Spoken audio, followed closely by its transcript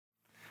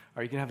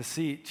Or you can have a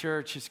seat.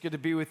 Church, it's good to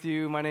be with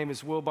you. My name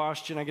is Will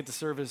Bostian. I get to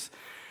serve as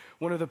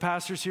one of the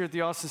pastors here at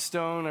the Austin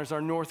Stone, as our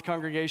North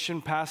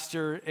Congregation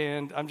pastor,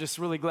 and I'm just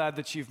really glad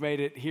that you've made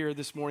it here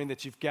this morning,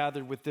 that you've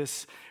gathered with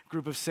this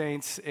group of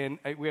saints, and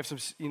we have some,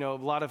 a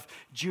lot of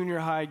junior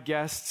high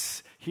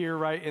guests here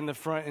right in the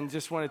front, and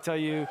just want to tell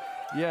you,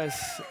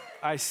 yes,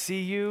 I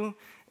see you,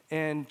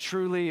 and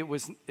truly it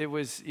was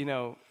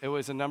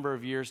a number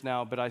of years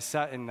now, but I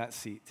sat in that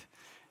seat,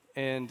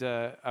 and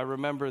I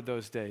remember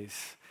those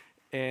days.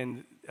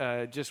 And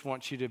just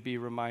want you to be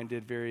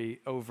reminded very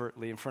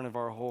overtly in front of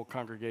our whole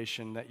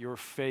congregation that your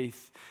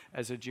faith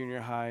as a junior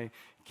high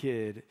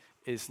kid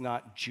is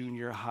not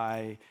junior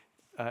high,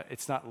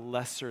 it's not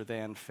lesser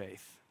than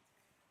faith.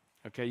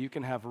 Okay, you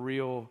can have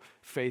real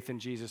faith in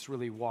Jesus,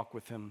 really walk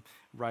with him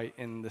right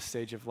in the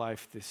stage of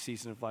life, the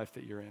season of life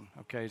that you're in.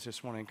 Okay, I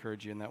just want to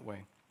encourage you in that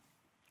way.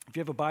 If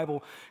you have a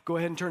Bible, go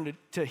ahead and turn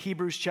to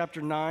Hebrews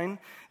chapter 9.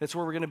 That's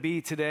where we're going to be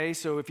today.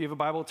 So if you have a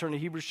Bible, turn to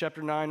Hebrews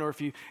chapter 9, or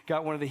if you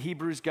got one of the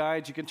Hebrews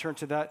guides, you can turn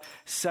to that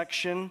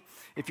section.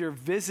 If you're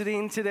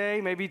visiting today,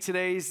 maybe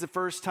today is the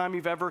first time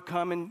you've ever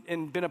come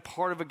and been a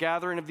part of a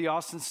gathering of the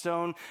Austin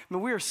Stone. I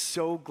mean, we are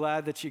so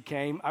glad that you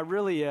came. I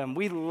really am.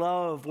 We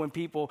love when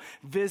people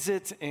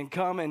visit and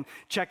come and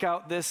check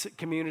out this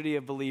community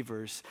of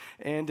believers.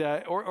 And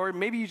or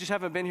maybe you just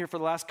haven't been here for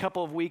the last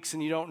couple of weeks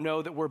and you don't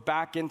know that we're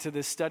back into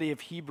this study of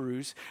Hebrews,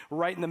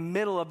 right in the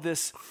middle of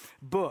this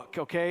book,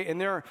 okay?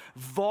 And there are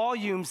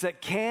volumes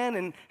that can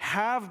and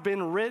have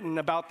been written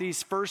about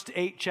these first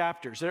 8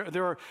 chapters.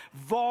 There are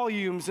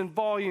volumes and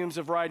volumes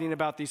of writing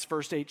about these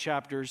first 8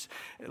 chapters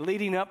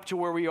leading up to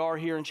where we are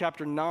here in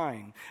chapter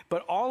 9.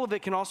 But all of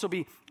it can also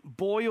be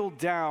boiled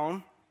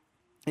down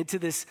into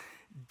this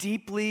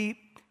deeply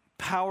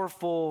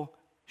powerful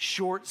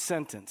short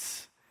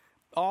sentence.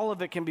 All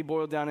of it can be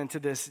boiled down into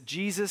this: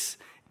 Jesus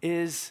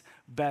is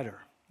better.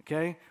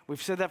 Okay,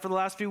 we've said that for the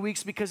last few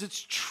weeks because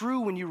it's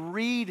true when you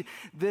read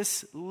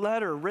this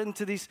letter written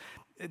to these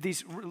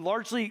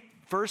largely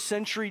first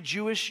century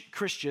Jewish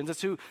Christians.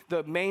 That's who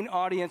the main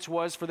audience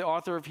was for the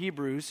author of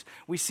Hebrews.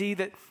 We see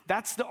that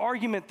that's the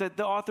argument that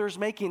the author is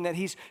making, that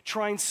he's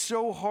trying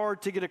so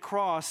hard to get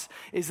across,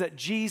 is that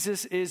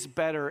Jesus is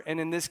better. And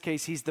in this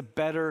case, he's the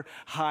better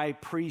high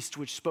priest,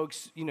 which spoke,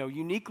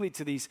 uniquely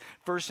to these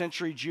first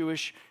century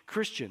Jewish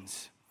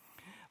Christians.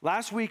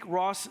 Last week,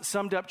 Ross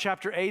summed up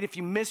chapter 8. If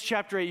you missed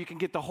chapter 8, you can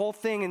get the whole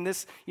thing in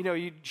this.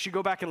 You should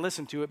go back and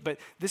listen to it. But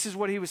this is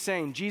what he was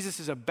saying. Jesus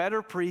is a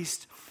better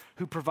priest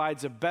who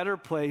provides a better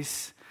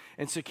place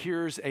and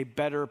secures a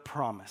better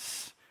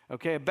promise.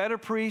 Okay, a better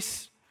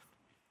priest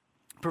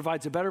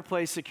provides a better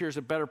place, secures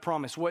a better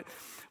promise. What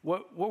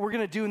we're going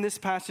to do in this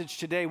passage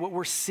today, what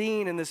we're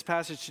seeing in this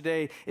passage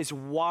today, is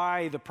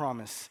why the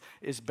promise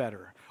is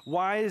better.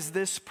 Why is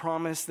this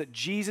promise that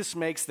Jesus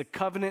makes, the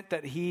covenant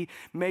that he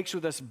makes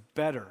with us,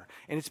 better?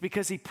 And it's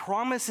because he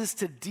promises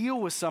to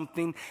deal with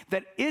something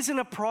that isn't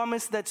a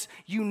promise that's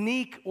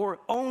unique or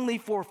only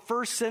for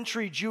first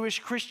century Jewish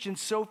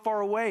Christians so far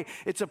away.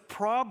 It's a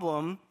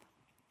problem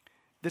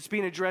that's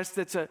being addressed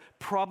that's a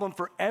problem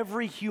for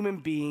every human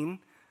being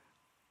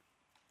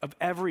of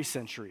every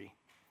century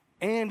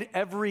and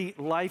every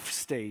life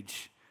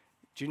stage.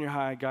 Junior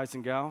high guys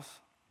and gals,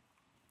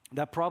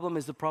 that problem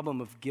is the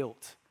problem of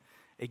guilt.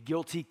 A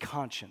guilty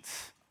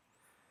conscience.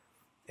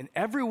 And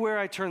everywhere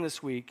I turn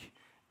this week,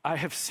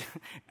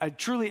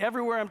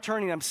 everywhere I'm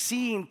turning, I'm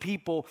seeing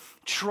people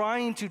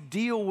trying to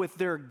deal with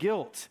their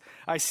guilt.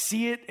 I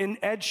see it in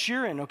Ed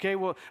Sheeran, okay?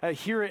 Well, I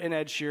hear it in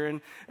Ed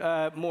Sheeran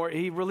more.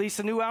 He released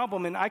a new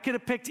album, and I could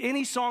have picked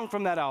any song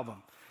from that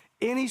album.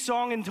 Any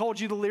song and told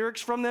you the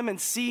lyrics from them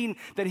and seen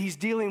that he's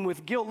dealing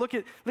with guilt. Look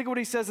at what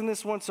he says in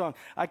this one song.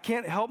 I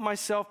can't help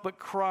myself but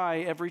cry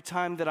every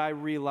time that I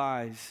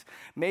realize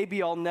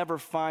maybe I'll never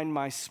find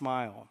my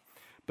smile.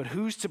 But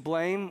who's to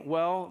blame?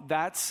 Well,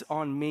 that's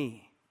on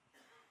me.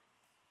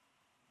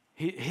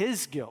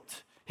 His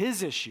guilt,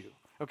 his issue,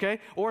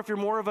 okay? Or if you're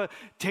more of a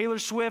Taylor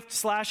Swift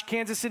 /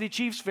 Kansas City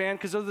Chiefs fan,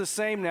 because they're the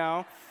same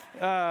now,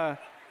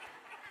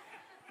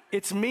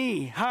 it's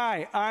me.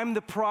 Hi, I'm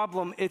the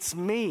problem. It's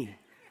me.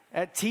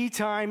 At tea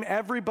time,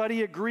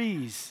 everybody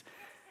agrees.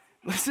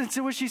 Listen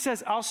to what she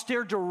says. I'll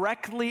stare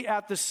directly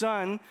at the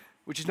sun,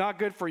 which is not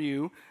good for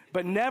you,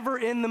 but never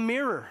in the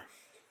mirror.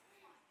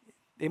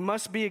 It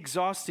must be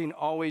exhausting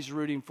always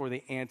rooting for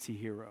the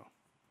anti-hero.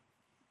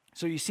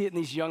 So you see it in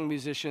these young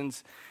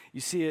musicians.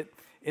 You see it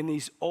in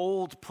these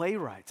old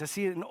playwrights. I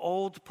see it in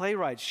old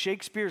playwrights.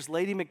 Shakespeare's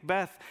Lady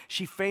Macbeth,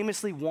 she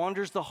famously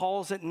wanders the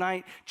halls at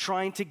night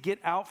trying to get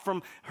out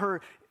from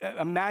her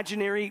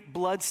imaginary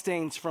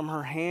bloodstains from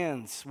her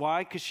hands.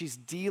 Why? Because she's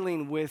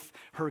dealing with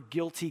her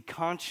guilty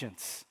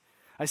conscience.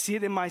 I see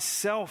it in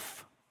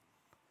myself.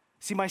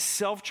 See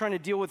myself trying to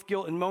deal with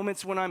guilt in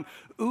moments when I'm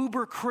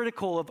uber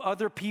critical of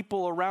other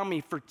people around me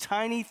for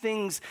tiny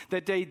things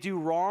that they do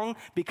wrong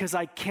because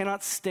I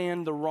cannot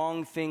stand the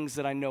wrong things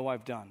that I know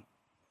I've done.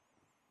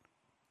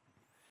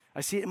 I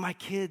see it in my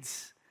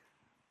kids.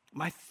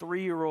 My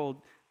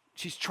 3-year-old,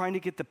 she's trying to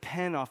get the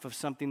pen off of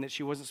something that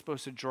she wasn't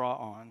supposed to draw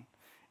on.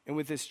 And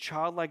with this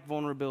childlike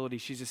vulnerability,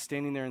 she's just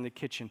standing there in the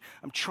kitchen.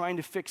 I'm trying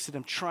to fix it.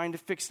 I'm trying to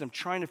fix it. I'm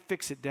trying to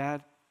fix it,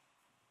 Dad.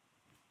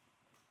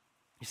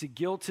 You see,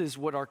 guilt is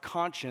what our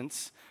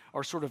conscience,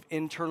 our sort of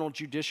internal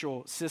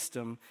judicial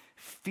system,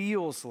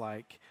 feels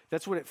like.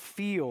 That's what it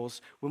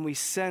feels when we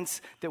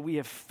sense that we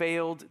have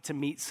failed to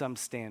meet some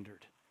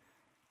standard.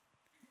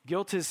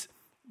 Guilt is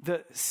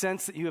the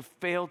sense that you have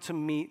failed to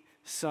meet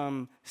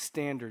some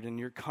standard, and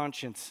your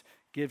conscience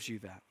gives you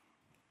that.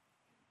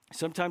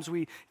 Sometimes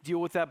we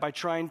deal with that by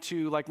trying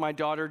to, like my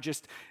daughter,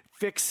 just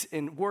fix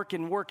and work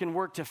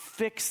to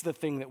fix the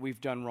thing that we've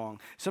done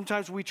wrong.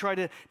 Sometimes we try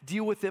to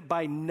deal with it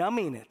by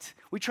numbing it.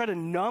 We try to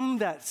numb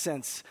that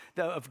sense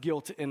of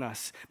guilt in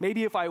us.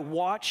 Maybe if I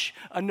watch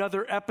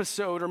another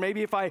episode, or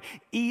maybe if I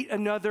eat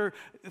another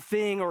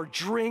thing, or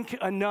drink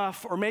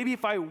enough, or maybe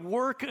if I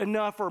work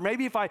enough, or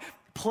maybe if I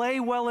play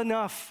well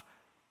enough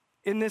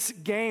in this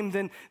game,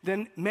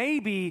 then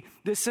maybe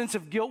this sense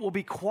of guilt will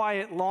be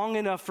quiet long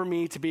enough for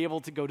me to be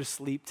able to go to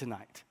sleep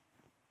tonight.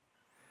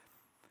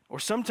 Or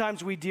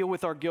sometimes we deal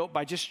with our guilt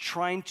by just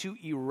trying to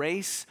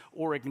erase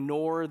or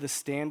ignore the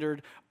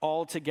standard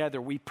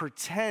altogether. We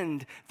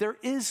pretend there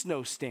is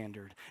no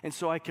standard, and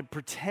so I can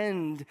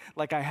pretend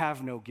like I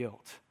have no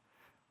guilt.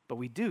 But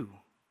we do.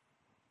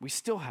 We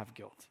still have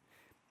guilt.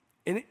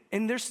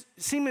 And there's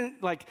seeming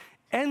like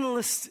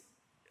endless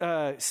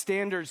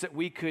standards that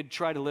we could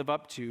try to live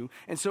up to,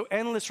 and so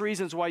endless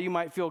reasons why you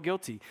might feel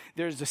guilty.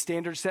 There's a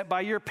standard set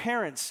by your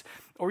parents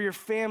or your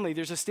family.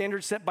 There's a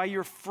standard set by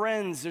your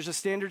friends. There's a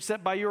standard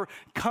set by your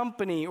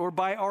company or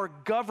by our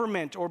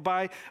government or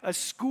by a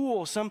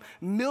school. Some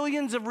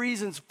millions of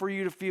reasons for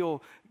you to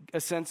feel a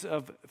sense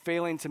of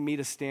failing to meet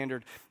a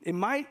standard. It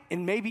might,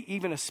 and maybe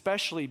even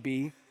especially,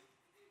 be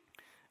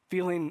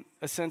feeling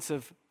a sense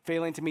of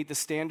failing to meet the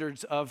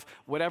standards of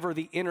whatever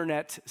the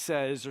internet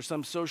says or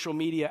some social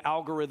media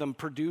algorithm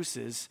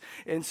produces.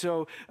 And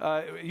so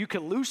you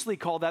could loosely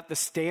call that the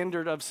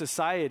standard of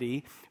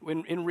society,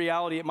 when in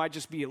reality it might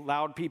just be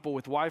loud people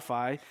with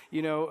Wi-Fi,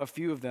 a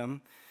few of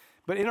them.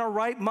 But in our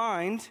right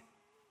mind,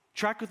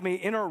 track with me,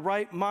 in our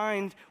right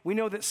mind, we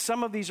know that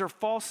some of these are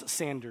false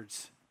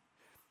standards.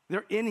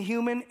 They're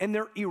inhuman and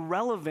they're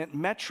irrelevant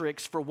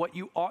metrics for what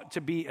you ought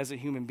to be as a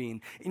human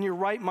being. In your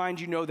right mind,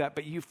 you know that,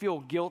 but you feel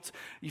guilt.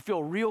 You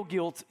feel real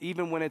guilt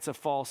even when it's a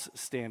false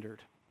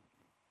standard.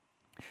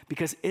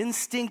 Because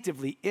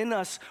instinctively in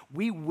us,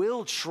 we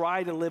will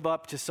try to live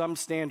up to some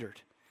standard.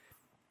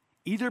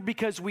 Either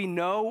because we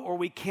know or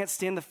we can't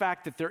stand the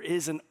fact that there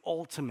is an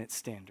ultimate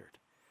standard.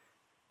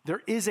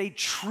 There is a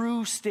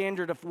true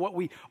standard of what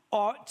we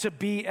ought to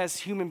be as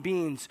human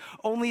beings.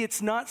 Only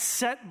it's not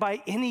set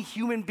by any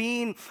human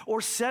being or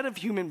set of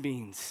human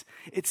beings.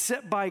 It's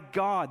set by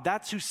God.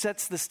 That's who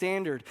sets the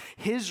standard.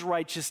 His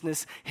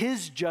righteousness,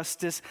 His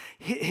justice,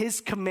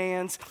 His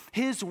commands,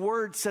 His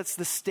word sets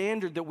the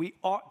standard that we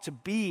ought to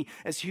be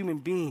as human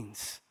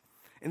beings.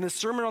 In the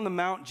Sermon on the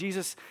Mount,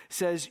 Jesus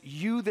says,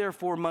 "You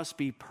therefore must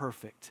be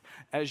perfect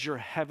as your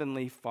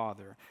heavenly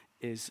Father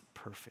is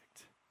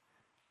perfect."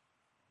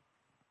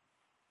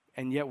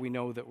 And yet we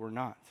know that we're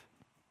not.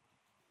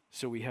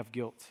 So we have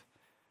guilt.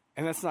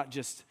 And that's not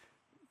just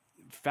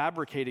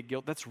fabricated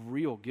guilt, that's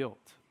real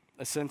guilt,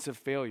 a sense of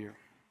failure.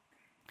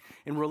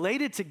 And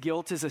related to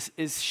guilt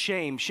is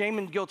shame. Shame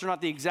and guilt are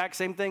not the exact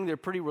same thing, they're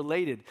pretty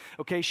related.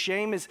 Okay,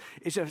 shame is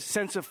a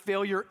sense of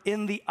failure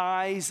in the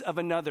eyes of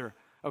another.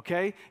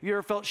 Okay? Have you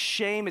ever felt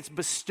shame? It's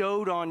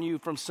bestowed on you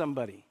from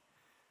somebody.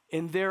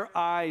 In their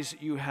eyes,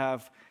 you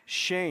have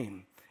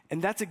shame.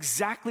 And that's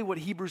exactly what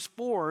Hebrews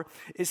 4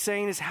 is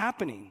saying is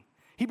happening.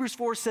 Hebrews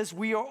 4 says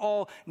we are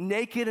all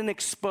naked and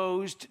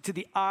exposed to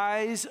the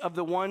eyes of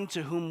the one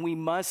to whom we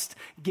must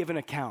give an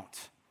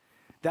account.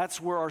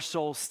 That's where our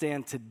souls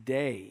stand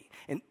today.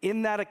 And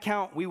in that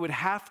account, we would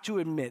have to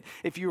admit,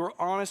 if you are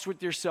honest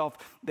with yourself,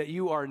 that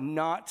you are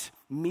not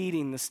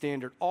meeting the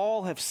standard.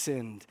 All have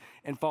sinned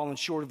and fallen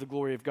short of the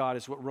glory of God,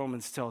 is what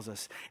Romans tells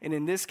us. And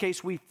in this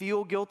case, we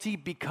feel guilty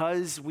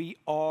because we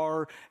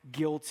are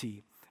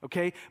guilty.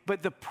 Okay,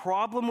 but the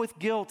problem with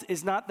guilt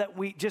is not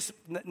just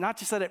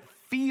that it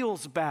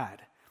feels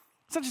bad.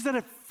 It's not just that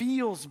it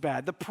feels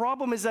bad. The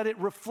problem is that it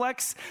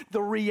reflects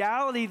the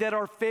reality that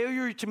our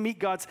failure to meet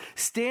God's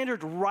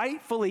standard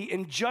rightfully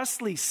and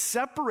justly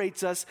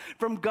separates us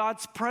from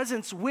God's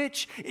presence,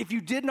 which, if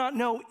you did not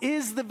know,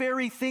 is the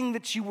very thing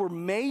that you were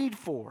made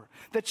for,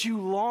 that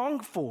you long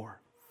for.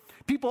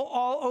 People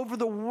all over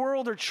the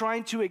world are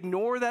trying to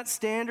ignore that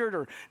standard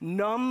or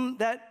numb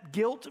that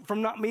guilt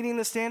from not meeting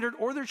the standard,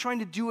 or they're trying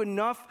to do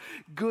enough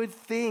good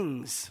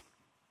things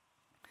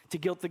to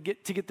get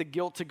the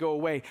guilt to go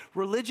away.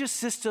 Religious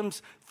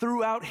systems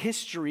throughout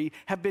history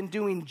have been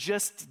doing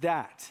just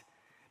that.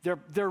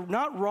 They're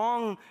not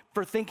wrong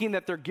for thinking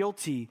that they're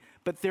guilty,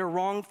 but they're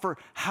wrong for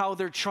how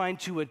they're trying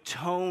to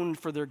atone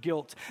for their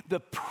guilt. The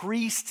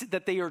priest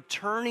that they are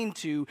turning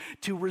to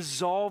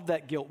resolve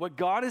that guilt. What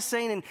God is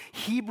saying in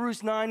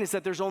Hebrews 9 is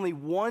that there's only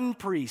one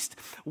priest,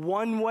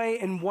 one way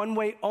and one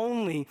way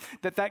only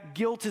that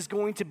guilt is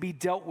going to be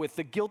dealt with,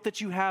 the guilt that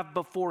you have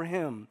before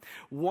Him.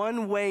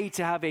 One way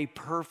to have a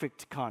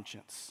perfect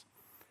conscience.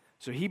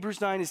 So Hebrews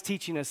 9 is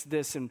teaching us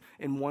this in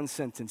one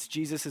sentence.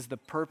 Jesus is the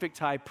perfect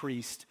high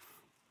priest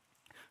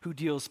who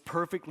deals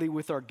perfectly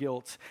with our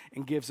guilt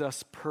and gives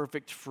us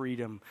perfect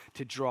freedom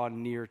to draw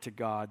near to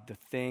God,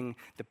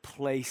 the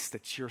place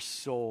that your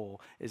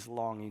soul is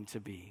longing to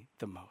be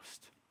the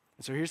most.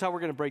 And so here's how we're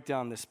going to break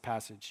down this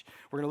passage.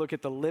 We're going to look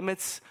at the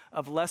limits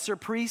of lesser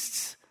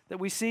priests that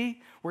we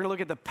see. We're going to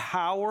look at the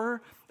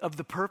power of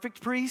the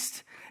perfect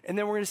priest, and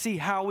then we're going to see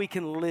how we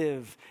can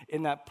live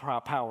in that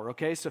power,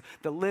 okay? So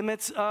the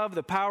limits of,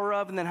 the power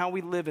of, and then how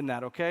we live in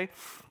that, okay?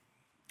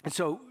 And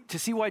so to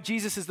see why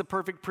Jesus is the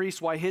perfect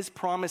priest, why his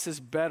promise is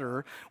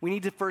better, we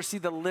need to first see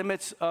the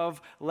limits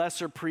of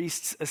lesser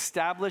priests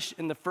established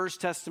in the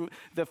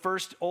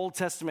first Old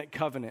Testament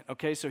covenant.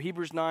 Okay, so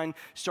Hebrews 9,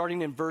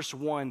 starting in verse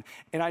 1.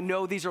 And I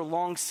know these are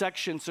long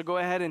sections, so go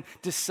ahead and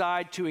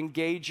decide to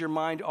engage your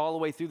mind all the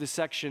way through the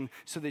section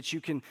so that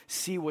you can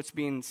see what's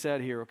being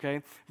said here,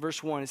 okay?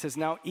 Verse 1, it says,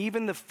 "Now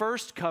even the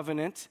first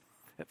covenant,"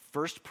 that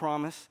first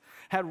promise,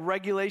 "had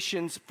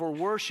regulations for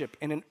worship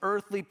in an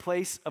earthly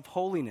place of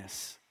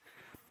holiness.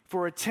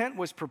 For a tent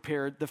was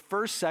prepared, the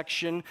first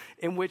section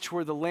in which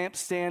were the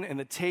lampstand and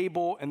the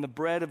table and the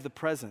bread of the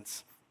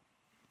presence.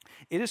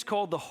 It is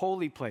called the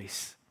holy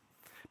place.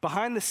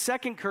 Behind the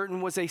second curtain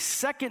was a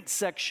second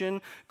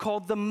section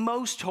called the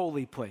most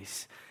holy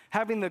place,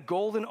 having the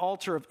golden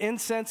altar of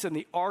incense and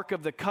the ark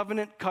of the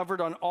covenant covered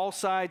on all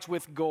sides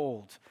with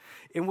gold,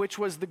 in which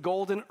was the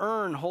golden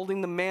urn holding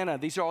the manna."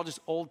 These are all just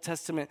Old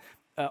Testament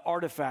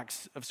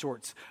artifacts of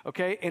sorts,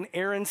 okay? "And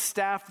Aaron's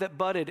staff that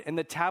budded, and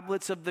the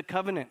tablets of the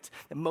covenant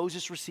that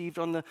Moses received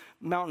on the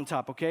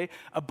mountaintop," okay?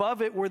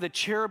 "Above it were the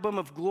cherubim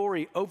of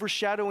glory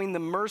overshadowing the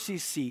mercy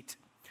seat.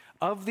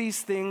 Of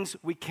these things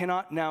we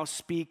cannot now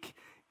speak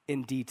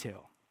in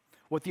detail."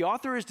 What the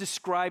author is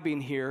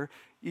describing here,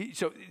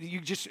 so you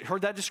just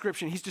heard that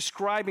description. He's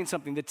describing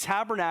something, the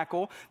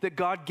tabernacle that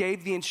God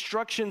gave the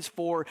instructions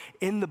for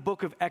in the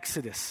book of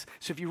Exodus.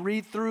 So if you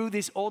read through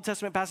this Old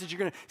Testament passage, you're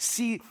going to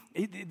see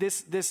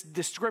this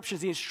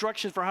descriptions, the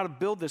instructions for how to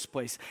build this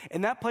place.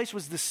 And that place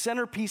was the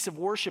centerpiece of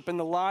worship in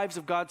the lives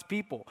of God's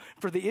people.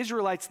 For the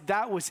Israelites,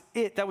 that was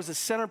it. That was the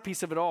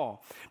centerpiece of it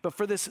all. But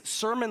for this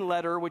sermon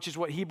letter, which is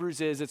what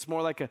Hebrews is, it's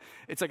more like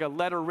it's like a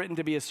letter written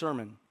to be a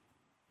sermon.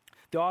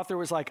 The author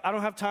was like, I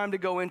don't have time to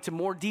go into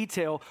more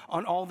detail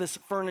on all this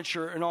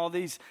furniture and all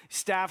these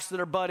staffs that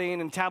are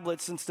budding and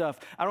tablets and stuff.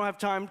 I don't have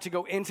time to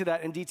go into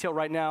that in detail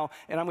right now.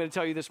 And I'm going to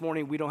tell you this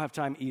morning, we don't have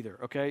time either,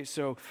 okay?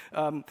 So,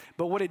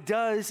 but what it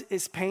does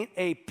is paint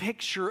a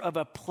picture of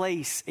a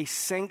place, a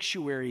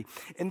sanctuary.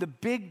 And the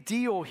big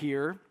deal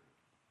here,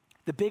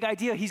 the big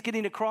idea he's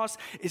getting across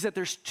is that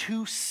there's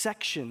two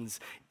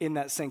sections in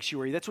that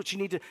sanctuary. That's what you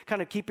need to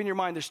kind of keep in your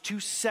mind. There's two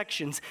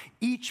sections,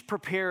 each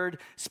prepared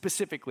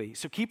specifically.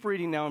 So keep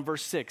reading now in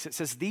verse 6. It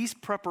says, "These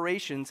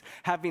preparations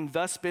having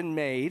thus been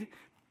made,"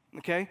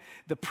 okay,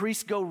 "the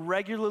priests go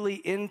regularly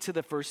into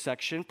the first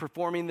section,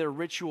 performing their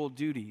ritual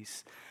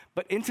duties.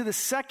 But into the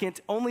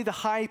second, only the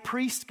high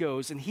priest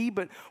goes, and he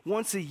but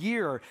once a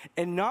year,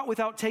 and not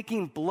without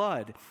taking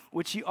blood,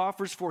 which he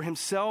offers for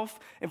himself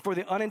and for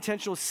the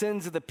unintentional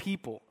sins of the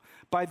people.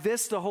 By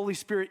this, the Holy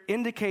Spirit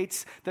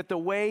indicates that the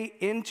way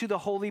into the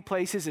holy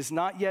places is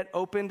not yet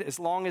opened as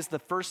long as the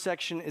first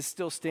section is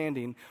still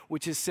standing,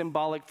 which is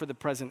symbolic for the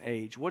present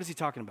age." What is he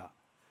talking about?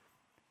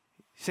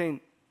 He's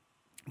saying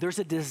there's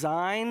a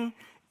design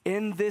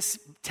in this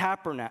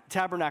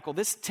tabernacle,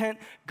 this tent.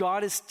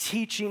 God is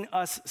teaching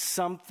us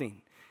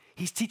something.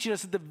 He's teaching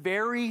us the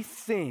very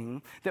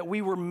thing that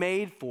we were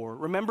made for.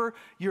 Remember,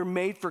 you're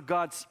made for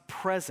God's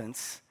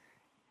presence.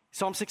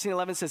 Psalm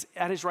 16:11 says,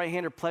 "At his right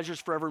hand are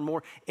pleasures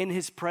forevermore. In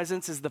his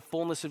presence is the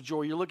fullness of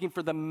joy." You're looking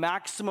for the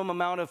maximum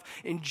amount of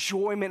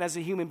enjoyment as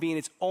a human being.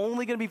 It's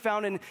only going to be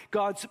found in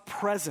God's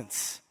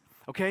presence.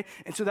 Okay?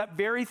 And so that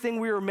very thing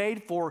we were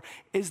made for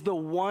is the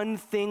one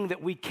thing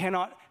that we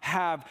cannot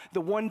have.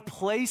 The one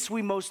place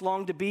we most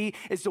long to be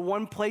is the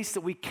one place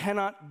that we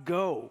cannot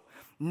go.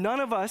 None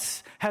of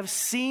us have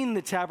seen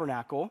the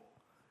tabernacle.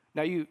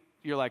 Now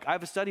you're like, I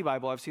have a study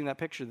Bible. I've seen that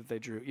picture that they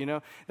drew. You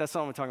know, that's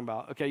not what I'm talking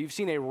about. Okay, you've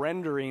seen a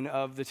rendering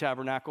of the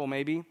tabernacle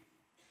maybe.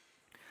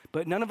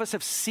 But none of us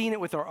have seen it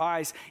with our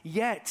eyes.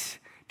 Yet,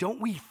 don't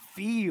we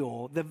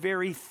feel the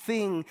very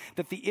thing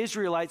that the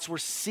Israelites were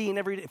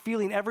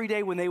feeling every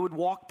day when they would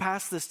walk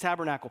past this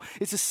tabernacle?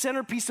 It's a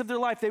centerpiece of their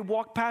life. They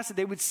walk past it,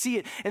 they would see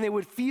it, and they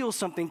would feel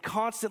something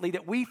constantly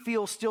that we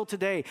feel still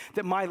today,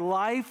 that my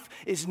life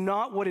is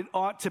not what it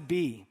ought to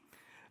be.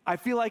 I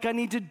feel like I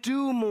need to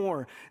do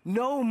more,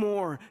 know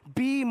more,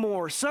 be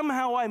more.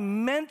 Somehow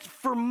I'm meant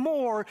for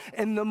more,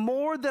 and the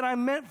more that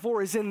I'm meant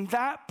for is in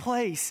that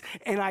place,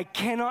 and I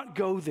cannot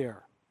go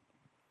there.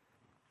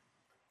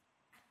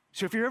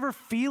 So if you're ever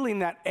feeling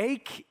that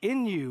ache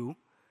in you,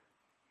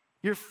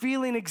 you're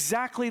feeling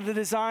exactly the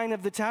design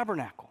of the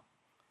tabernacle.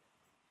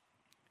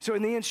 So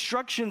in the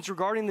instructions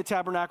regarding the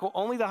tabernacle,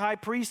 only the high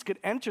priest could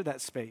enter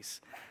that space.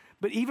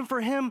 But even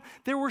for him,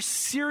 there were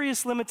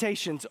serious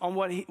limitations on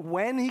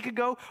when he could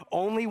go,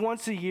 only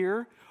once a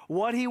year,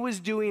 what he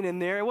was doing in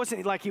there. It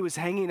wasn't like he was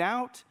hanging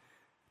out.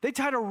 They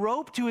tied a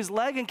rope to his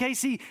leg in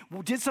case he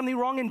did something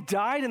wrong and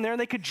died in there, and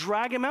they could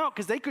drag him out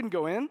because they couldn't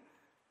go in.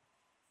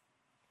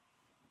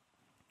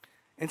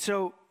 And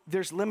so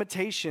there's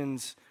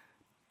limitations,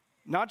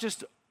 not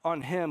just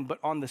on him, but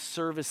on the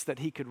service that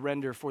he could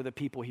render for the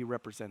people he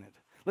represented.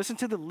 Listen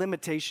to the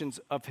limitations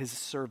of his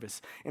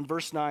service. In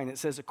verse 9, it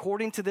says,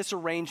 according to this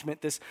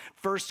arrangement, this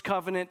first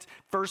covenant,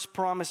 first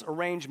promise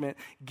arrangement,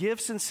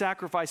 gifts and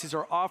sacrifices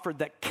are offered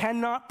that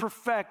cannot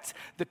perfect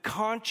the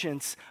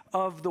conscience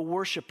of the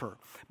worshiper,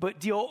 but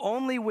deal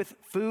only with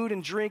food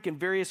and drink and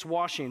various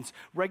washings,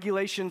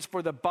 regulations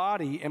for the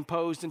body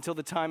imposed until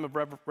the time of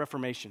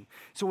Reformation.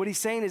 So what he's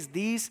saying is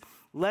these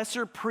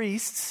lesser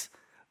priests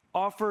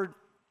offered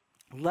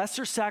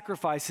lesser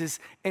sacrifices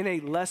in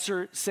a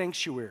lesser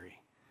sanctuary.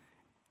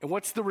 And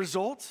what's the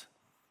result?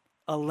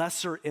 A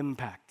lesser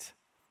impact,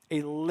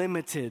 a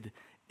limited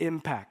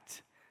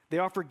impact. They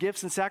offer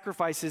gifts and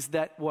sacrifices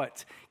that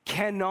what?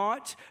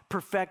 Cannot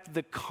perfect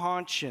the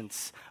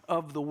conscience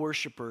of the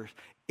worshiper.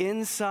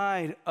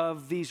 Inside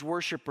of these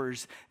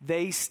worshipers,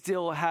 they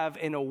still have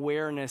an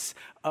awareness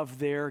of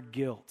their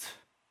guilt.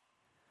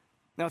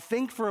 Now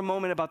think for a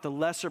moment about the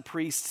lesser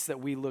priests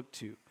that we look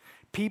to.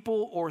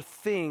 People or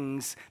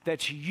things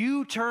that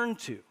you turn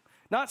to.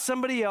 Not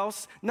somebody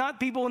else, not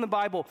people in the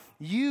Bible.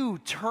 You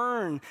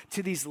turn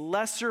to these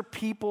lesser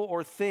people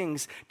or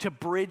things to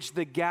bridge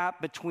the gap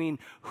between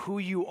who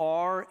you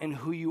are and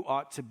who you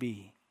ought to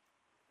be.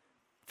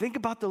 Think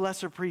about the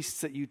lesser priests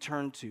that you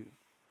turn to.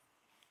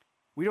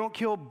 We don't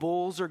kill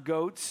bulls or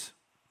goats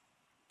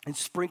and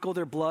sprinkle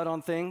their blood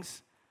on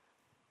things,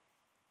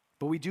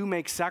 but we do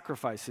make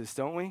sacrifices,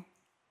 don't we?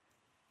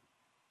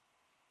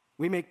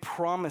 We make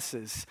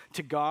promises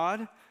to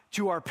God,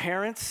 to our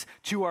parents,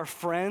 to our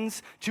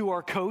friends, to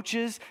our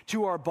coaches,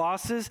 to our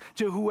bosses,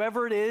 to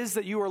whoever it is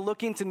that you are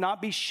looking to not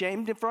be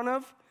shamed in front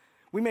of.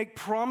 We make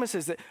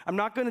promises that I'm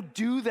not going to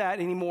do that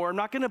anymore. I'm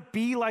not going to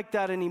be like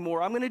that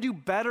anymore. I'm going to do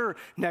better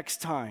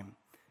next time.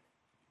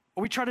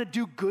 Or we try to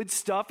do good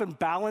stuff and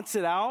balance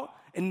it out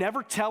and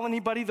never tell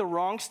anybody the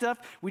wrong stuff.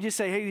 We just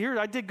say, hey, here,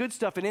 I did good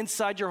stuff. And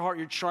inside your heart,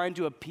 you're trying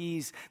to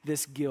appease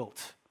this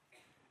guilt.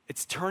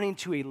 It's turning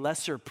to a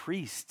lesser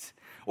priest.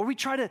 Or we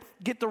try to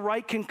get the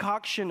right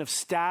concoction of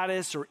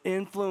status or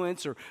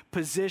influence or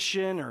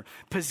position or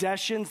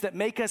possessions that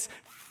make us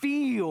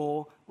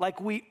feel like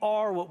we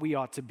are what we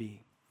ought to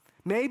be.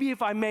 Maybe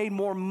if I made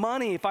more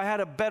money, if I had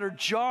a better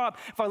job,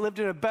 if I lived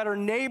in a better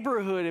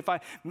neighborhood, if I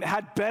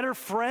had better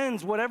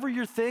friends, whatever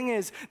your thing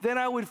is, then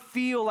I would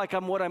feel like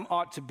I'm what I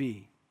ought to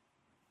be.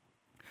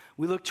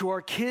 We look to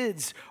our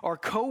kids, our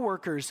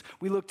coworkers.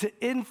 We look to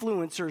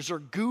influencers or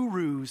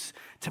gurus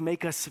to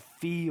make us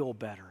feel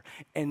better.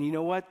 And you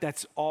know what?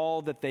 That's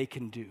all that they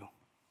can do.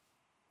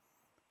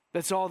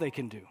 That's all they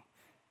can do.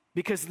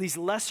 Because these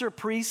lesser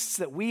priests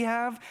that we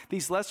have,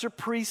 these lesser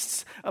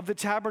priests of the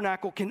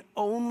tabernacle can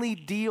only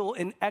deal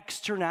in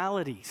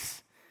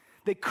externalities.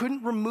 They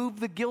couldn't remove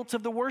the guilt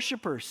of the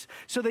worshipers.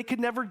 So they could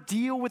never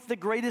deal with the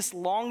greatest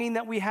longing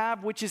that we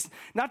have, which is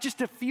not just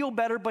to feel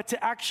better, but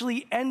to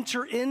actually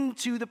enter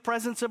into the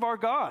presence of our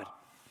God.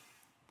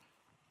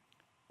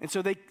 And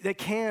so they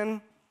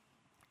can,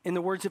 in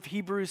the words of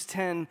Hebrews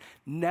 10,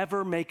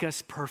 never make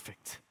us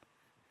perfect.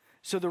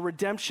 So the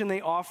redemption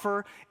they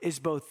offer is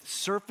both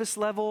surface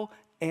level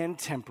and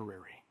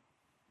temporary.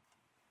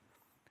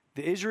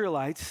 The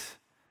Israelites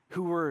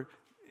who were,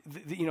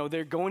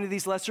 they're going to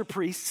these lesser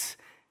priests.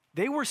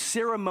 They were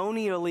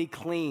ceremonially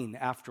clean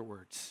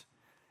afterwards.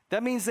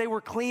 That means they were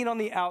clean on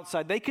the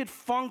outside. They could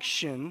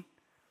function,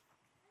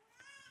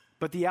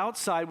 but the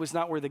outside was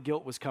not where the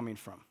guilt was coming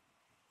from.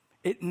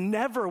 It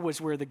never was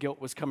where the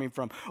guilt was coming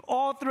from.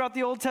 All throughout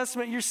the Old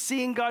Testament, you're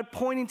seeing God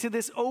pointing to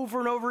this over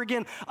and over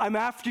again. I'm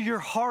after your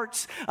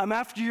hearts. I'm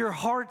after your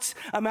hearts.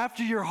 I'm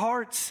after your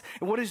hearts.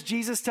 And what does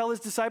Jesus tell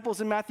his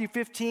disciples in Matthew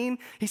 15?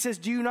 He says,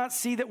 do you not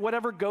see that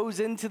whatever goes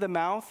into the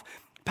mouth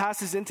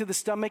passes into the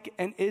stomach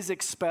and is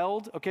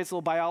expelled? Okay, it's a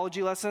little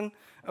biology lesson,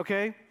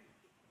 okay?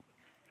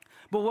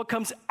 But what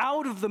comes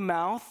out of the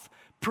mouth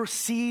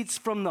proceeds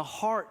from the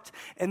heart,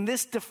 and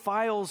this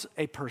defiles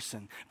a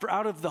person. For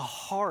out of the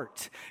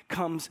heart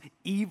comes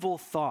evil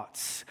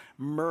thoughts,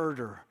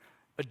 murder,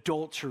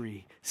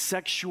 adultery,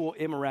 sexual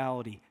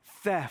immorality,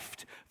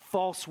 theft,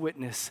 false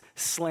witness,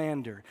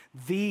 slander.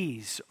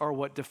 These are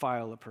what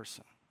defile a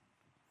person.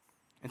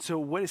 And so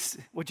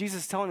what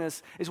Jesus is telling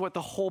us is what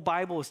the whole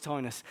Bible is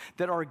telling us,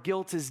 that our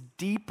guilt is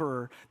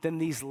deeper than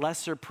these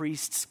lesser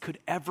priests could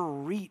ever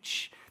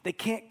reach. They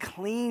can't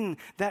clean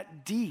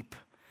that deep.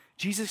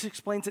 Jesus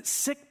explains that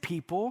sick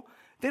people,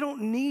 they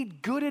don't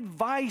need good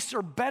advice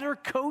or better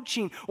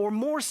coaching or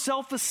more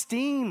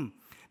self-esteem.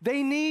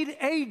 They need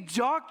a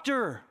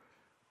doctor.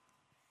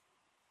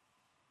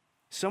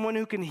 Someone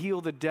who can heal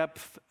the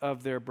depth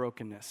of their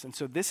brokenness. And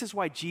so this is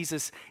why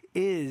Jesus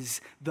is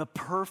the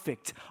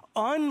perfect,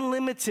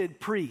 unlimited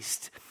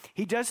priest.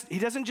 He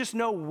doesn't just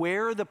know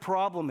where the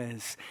problem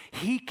is.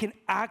 He can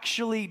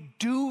actually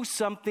do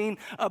something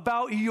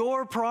about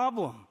your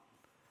problem.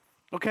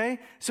 Okay?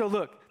 So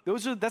look,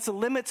 that's the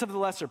limits of the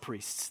lesser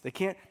priests. They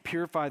can't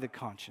purify the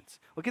conscience.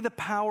 Look at the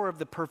power of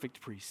the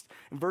perfect priest.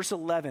 In verse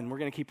 11, we're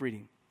going to keep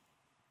reading.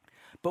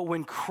 But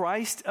when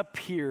Christ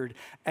appeared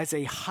as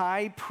a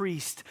high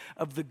priest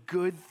of the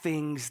good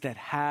things that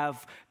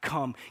have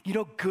come. You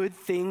know, good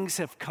things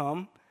have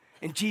come,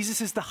 and Jesus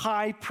is the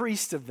high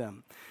priest of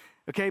them.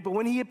 Okay, but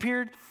when he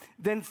appeared,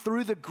 then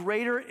through the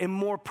greater and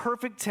more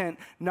perfect tent,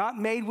 not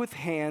made with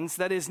hands,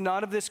 that is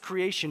not of this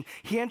creation,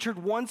 he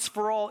entered once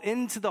for all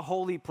into the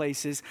holy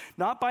places,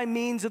 not by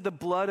means of the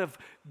blood of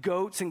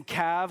goats and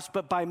calves,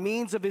 but by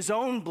means of his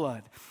own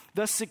blood,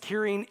 thus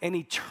securing an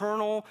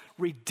eternal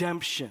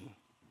redemption.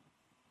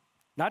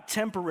 Not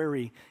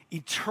temporary,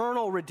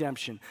 eternal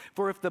redemption.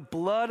 For if the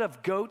blood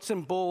of goats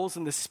and bulls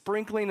and the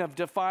sprinkling of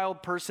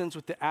defiled persons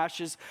with the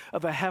ashes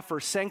of a heifer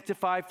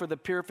sanctify for the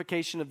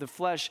purification of the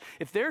flesh,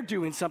 if they're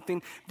doing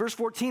something, verse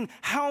 14,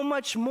 how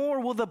much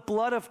more will the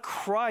blood of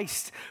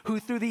Christ, who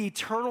through the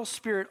eternal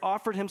Spirit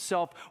offered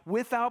himself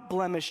without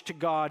blemish to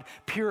God,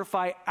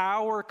 purify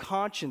our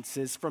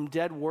consciences from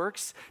dead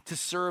works to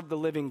serve the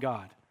living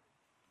God?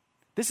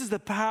 This is the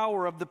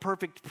power of the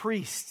perfect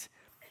priest.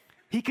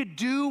 He could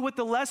do what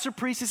the lesser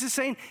priest is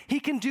saying. He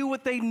can do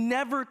what they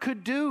never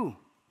could do.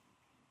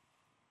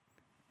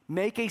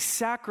 Make a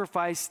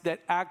sacrifice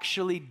that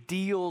actually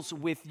deals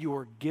with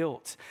your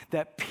guilt,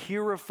 that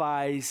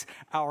purifies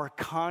our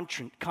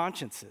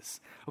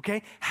consciences.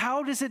 Okay?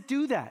 How does it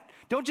do that?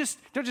 Don't just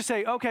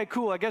say, okay,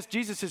 cool, I guess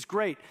Jesus is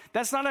great.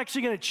 That's not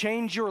actually going to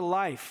change your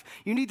life.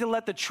 You need to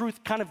let the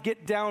truth kind of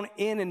get down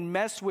in and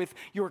mess with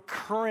your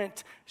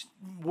current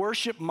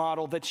worship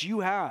model that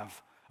you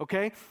have.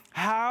 Okay?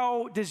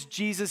 How does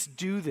Jesus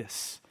do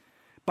this?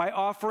 By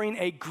offering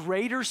a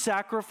greater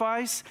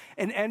sacrifice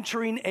and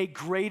entering a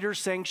greater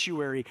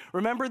sanctuary.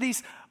 Remember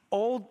these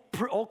old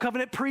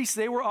covenant priests,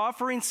 they were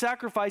offering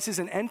sacrifices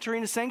and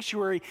entering a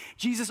sanctuary.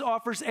 Jesus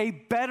offers a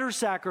better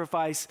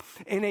sacrifice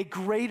in a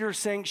greater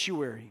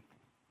sanctuary.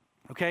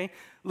 Okay?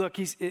 Look,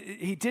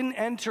 he didn't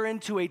enter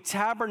into a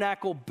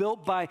tabernacle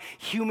built by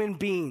human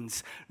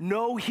beings.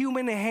 No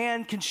human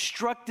hand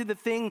constructed the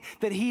thing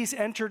that he's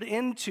entered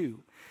into.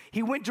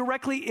 He went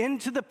directly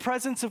into the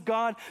presence of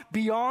God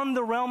beyond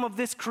the realm of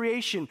this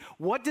creation.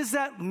 What does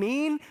that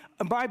mean?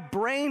 My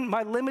brain,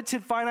 my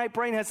limited finite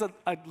brain has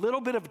a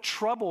little bit of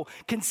trouble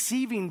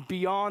conceiving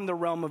beyond the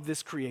realm of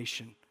this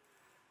creation.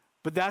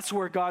 But that's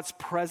where God's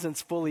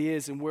presence fully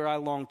is and where I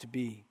long to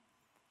be.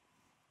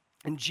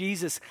 And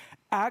Jesus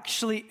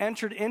actually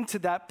entered into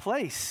that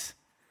place.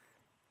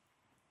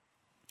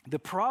 The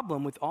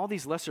problem with all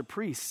these lesser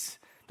priests,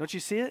 don't you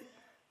see it?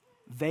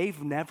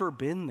 They've never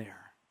been there.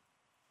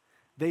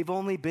 They've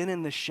only been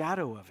in the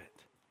shadow of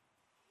it.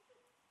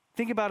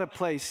 Think about a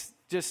place,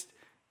 just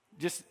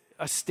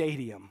a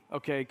stadium,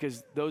 okay?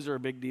 Because those are a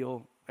big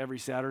deal every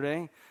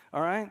Saturday,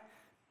 all right?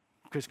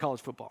 Because college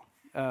football.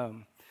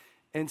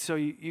 And so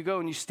you go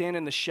and you stand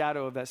in the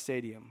shadow of that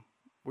stadium.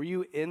 Were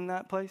you in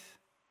that place?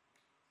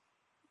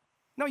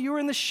 No, you were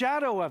in the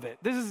shadow of it.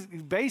 This is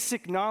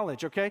basic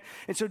knowledge, okay?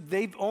 And so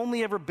they've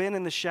only ever been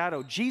in the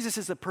shadow. Jesus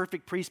is the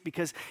perfect priest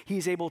because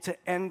he's able to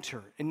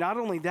enter. And not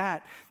only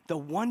that, the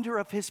wonder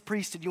of his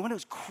priesthood. You want to know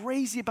what's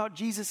crazy about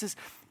Jesus'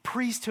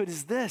 priesthood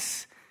is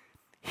this.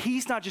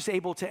 He's not just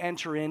able to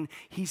enter in,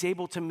 he's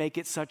able to make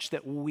it such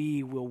that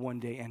we will one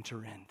day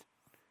enter in.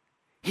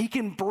 He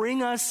can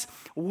bring us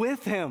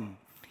with him.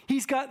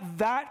 He's got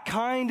that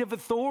kind of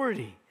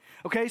authority.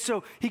 Okay,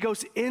 so he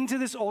goes into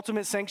this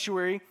ultimate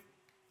sanctuary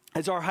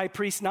as our high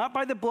priest, not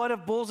by the blood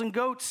of bulls and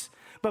goats,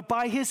 but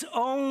by his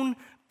own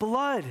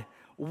blood.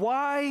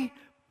 Why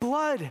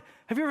blood?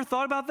 Have you ever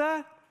thought about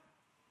that?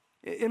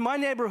 In my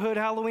neighborhood,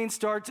 Halloween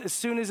starts as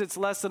soon as it's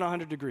less than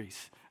 100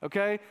 degrees,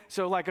 okay?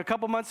 So like a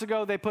couple months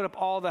ago, they put up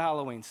all the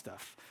Halloween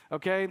stuff,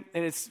 okay?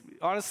 And it's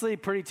honestly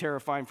pretty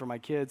terrifying for my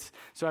kids.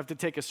 So I have to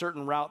take a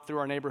certain route through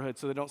our neighborhood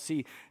so they don't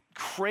see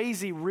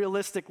crazy,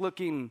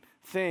 realistic-looking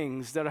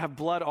things that have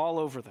blood all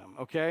over them,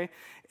 okay?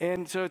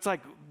 And so it's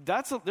like,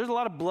 there's a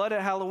lot of blood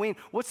at Halloween.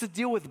 What's the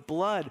deal with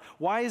blood?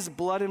 Why is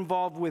blood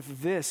involved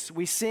with this?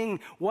 We sing,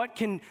 what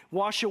can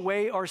wash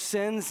away our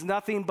sins?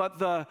 Nothing but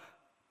the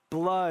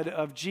blood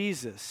of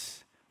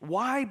Jesus.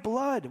 Why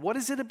blood? What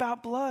is it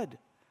about blood?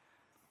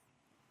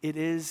 It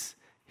is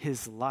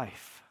his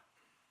life.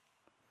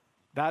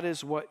 That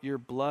is what your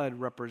blood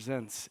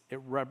represents. It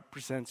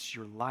represents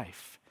your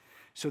life.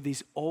 So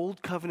these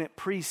old covenant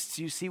priests,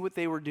 you see what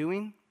they were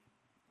doing?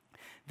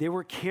 They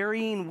were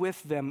carrying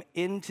with them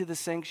into the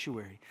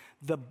sanctuary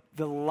the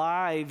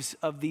lives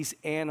of these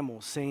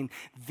animals, saying,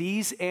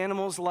 these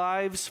animals'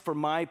 lives for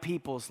my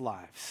people's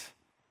lives.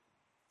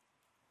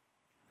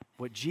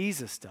 What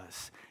Jesus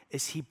does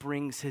is he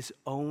brings his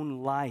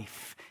own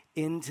life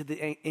into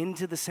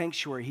the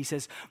sanctuary. He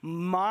says,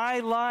 my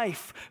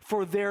life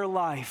for their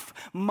life.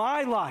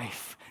 My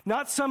life.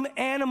 Not some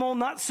animal,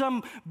 not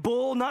some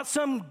bull, not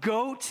some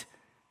goat.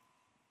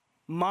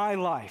 My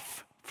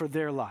life for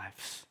their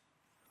lives.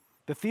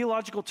 The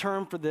theological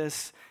term for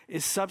this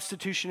is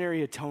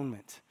substitutionary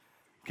atonement,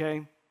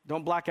 okay?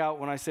 Don't black out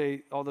when I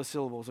say all the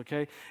syllables,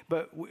 okay?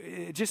 But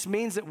it just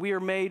means that we are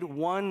made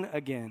one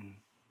again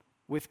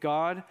with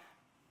God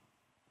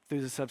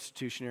through the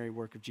substitutionary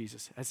work of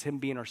Jesus, as him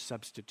being our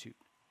substitute.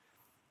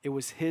 It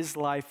was his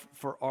life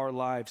for our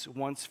lives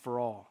once for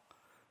all.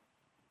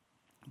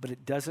 But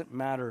it doesn't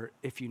matter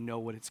if you know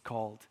what it's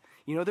called.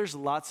 You know, there's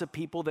lots of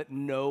people that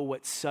know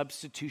what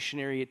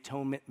substitutionary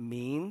atonement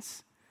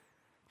means.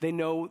 They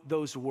know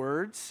those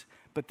words,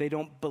 but they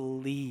don't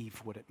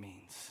believe what it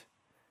means.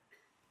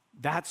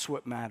 That's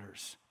what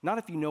matters. Not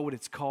if you know what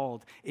it's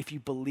called, if you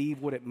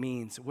believe what it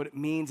means. What it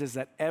means is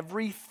that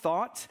every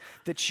thought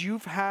that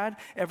you've had,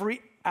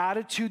 every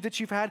attitude that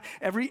you've had,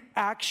 every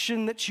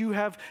action that you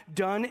have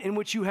done in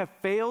which you have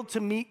failed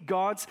to meet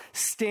God's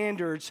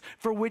standards,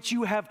 for which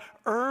you have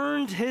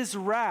earned his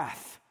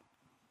wrath,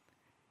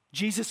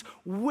 Jesus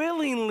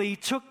willingly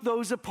took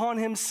those upon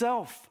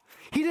himself.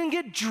 He didn't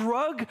get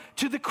drugged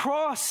to the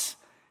cross.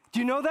 Do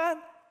you know that?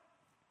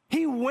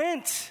 He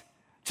went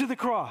to the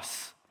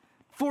cross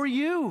for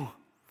you.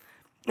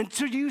 And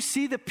so do you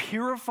see the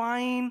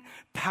purifying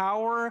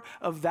power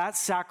of that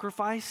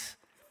sacrifice?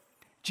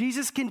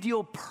 Jesus can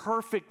deal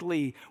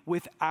perfectly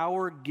with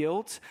our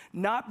guilt,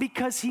 not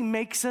because he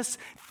makes us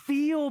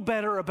feel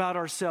better about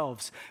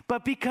ourselves,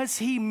 but because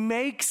he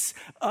makes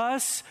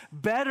us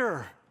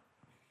better.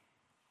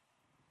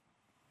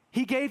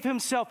 He gave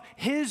himself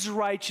his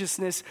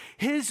righteousness,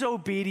 his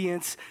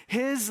obedience,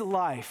 his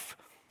life,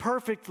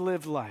 perfect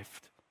lived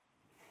life.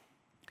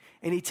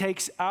 And he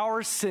takes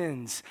our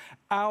sins,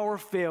 our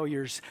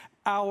failures,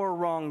 our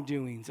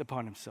wrongdoings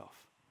upon himself.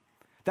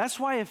 That's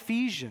why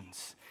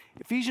Ephesians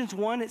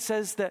 1, it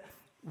says that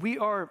we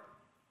are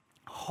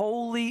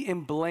holy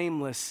and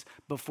blameless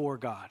before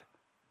God.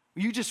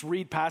 You just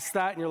read past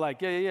that and you're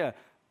like, yeah.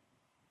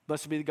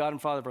 Blessed be the God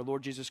and Father of our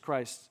Lord Jesus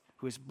Christ,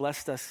 who has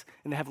blessed us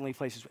in the heavenly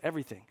places with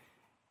everything.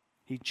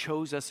 He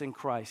chose us in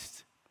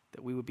Christ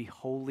that we would be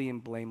holy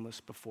and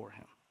blameless before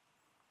him.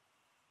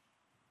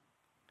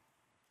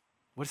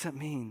 What does that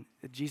mean?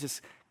 That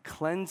Jesus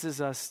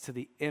cleanses us to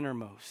the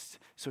innermost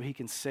so he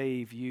can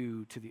save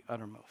you to the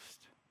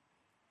uttermost.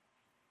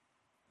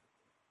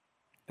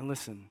 And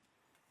listen,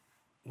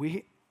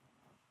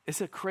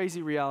 it's a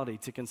crazy reality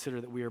to consider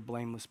that we are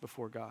blameless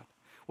before God.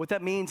 What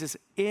that means is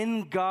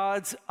in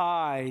God's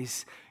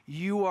eyes,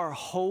 you are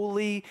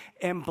holy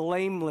and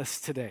blameless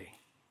today,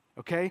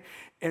 okay?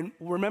 And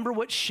remember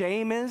what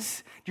shame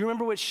is? Do you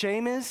remember what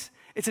shame is?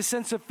 It's a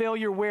sense of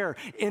failure where?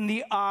 In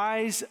the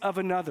eyes of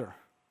another.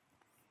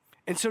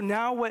 And so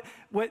now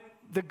what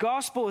the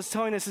gospel is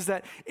telling us is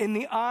that in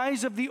the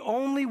eyes of the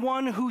only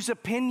one whose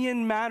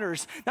opinion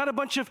matters, not a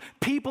bunch of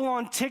people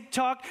on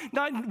TikTok,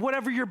 not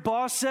whatever your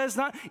boss says,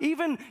 not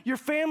even your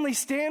family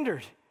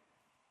standard.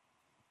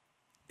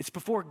 It's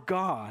before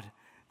God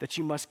that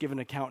you must give an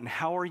account. And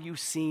how are you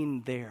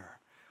seen there?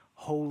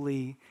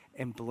 Holy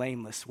and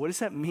blameless. What does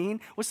that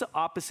mean? What's the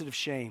opposite of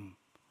shame?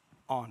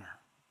 Honor.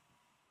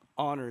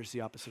 Honor is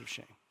the opposite of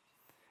shame.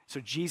 So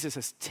Jesus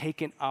has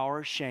taken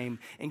our shame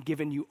and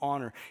given you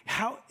honor.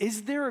 How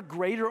is there a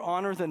greater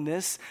honor than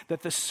this,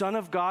 that the Son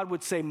of God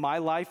would say, my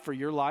life for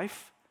your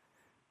life?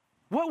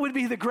 What would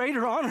be the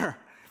greater honor?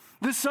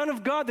 The Son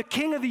of God, the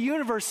King of the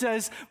universe,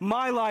 says,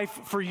 my life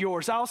for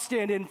yours. I'll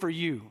stand in for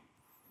you.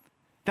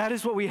 That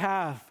is what we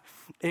have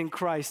in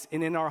Christ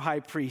and in our high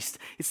priest.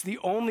 It's the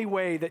only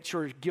way that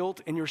your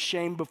guilt and your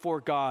shame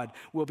before God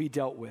will be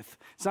dealt with.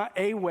 It's not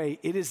a way,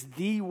 it is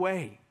the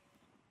way.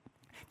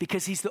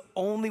 Because he's the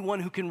only one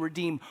who can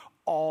redeem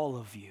all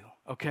of you,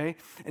 okay?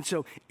 And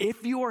so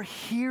if you are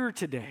here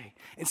today,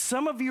 and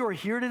some of you are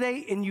here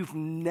today and you've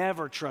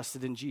never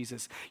trusted in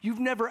Jesus, you've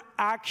never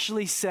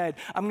actually said,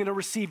 I'm going to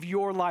receive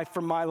your life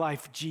from my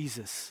life,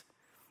 Jesus,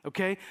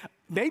 okay?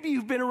 Maybe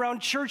you've been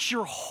around church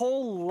your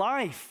whole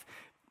life.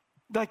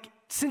 Like,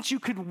 since you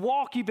could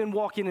walk, you've been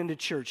walking into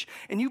church.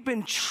 And you've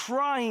been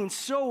trying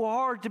so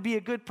hard to be a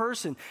good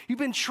person. You've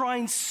been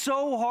trying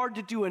so hard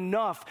to do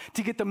enough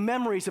to get the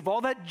memories of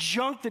all that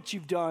junk that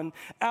you've done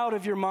out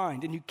of your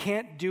mind. And you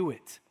can't do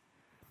it.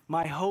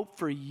 My hope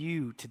for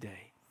you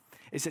today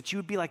is that you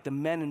would be like the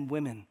men and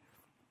women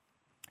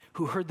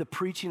who heard the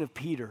preaching of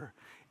Peter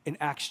in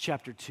Acts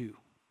chapter 2.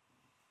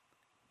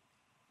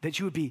 That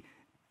you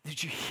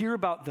hear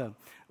about the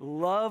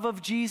love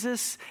of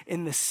Jesus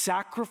and the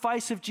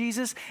sacrifice of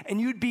Jesus, and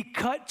you'd be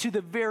cut to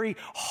the very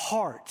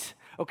heart,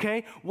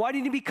 okay? Why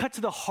did you be cut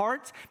to the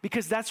heart?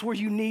 Because that's where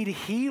you need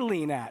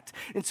healing at.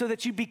 And so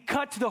that you'd be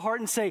cut to the heart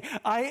and say,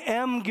 I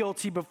am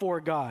guilty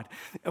before God,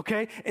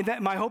 okay? And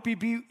that my hope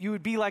you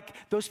would be like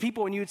those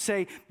people and you would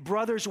say,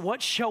 brothers,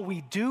 what shall we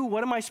do?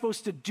 What am I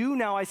supposed to do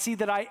now? I see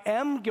that I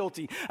am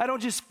guilty. I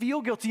don't just feel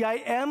guilty, I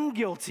am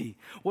guilty.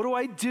 What do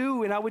I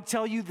do? And I would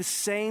tell you the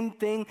same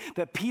thing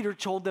that Peter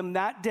told them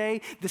that day,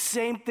 the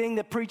same thing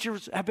that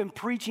preachers have been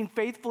preaching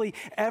faithfully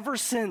ever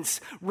since.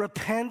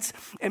 Repent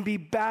and be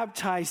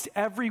baptized,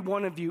 every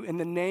one of you, in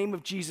the name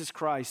of Jesus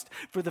Christ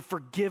for the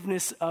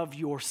forgiveness of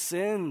your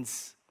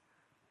sins.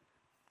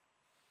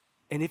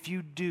 And if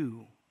you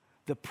do,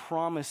 the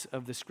promise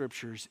of the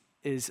scriptures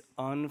is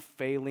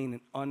unfailing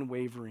and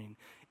unwavering.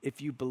 if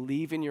you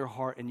believe in your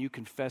heart and you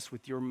confess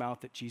with your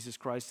mouth that Jesus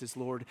Christ is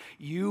Lord,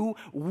 you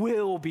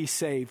will be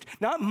saved.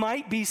 Not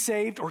might be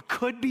saved or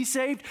could be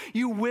saved.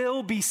 You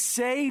will be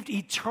saved,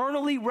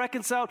 eternally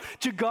reconciled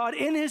to God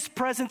in his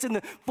presence in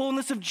the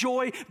fullness of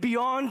joy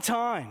beyond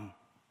time.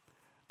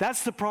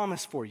 That's the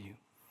promise for you.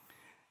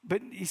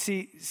 But you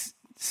see,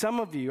 some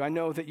of you, I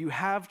know that you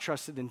have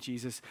trusted in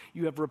Jesus.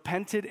 You have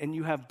repented and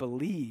you have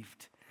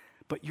believed.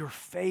 But your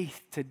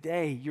faith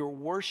today, your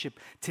worship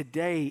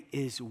today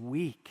is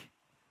weak.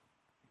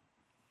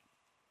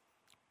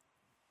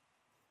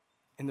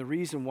 And the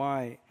reason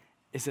why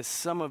is that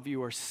some of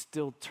you are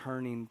still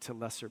turning to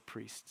lesser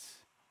priests.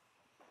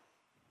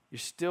 You're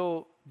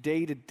still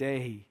day to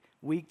day,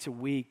 week to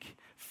week,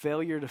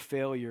 failure to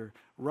failure,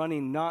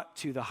 running not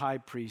to the high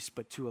priest,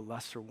 but to a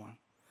lesser one.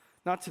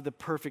 Not to the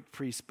perfect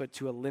priest, but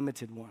to a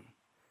limited one.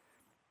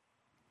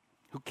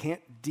 Who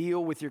can't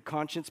deal with your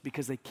conscience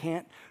because they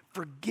can't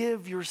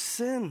forgive your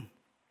sin.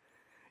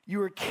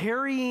 You are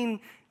carrying,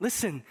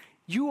 listen,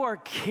 you are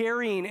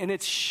carrying, and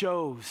it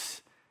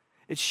shows.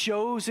 It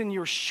shows in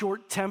your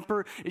short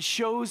temper. It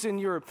shows in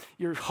your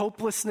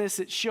hopelessness.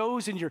 It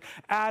shows in your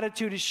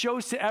attitude. It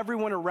shows to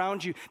everyone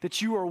around you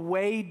that you are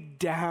weighed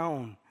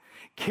down,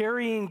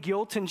 carrying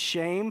guilt and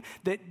shame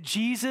that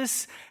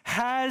Jesus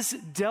has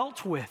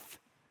dealt with.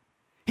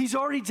 He's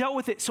already dealt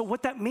with it. So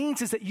what that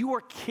means is that you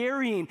are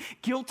carrying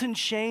guilt and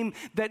shame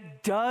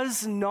that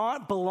does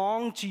not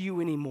belong to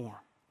you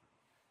anymore.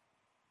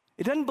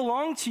 It doesn't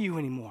belong to you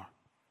anymore.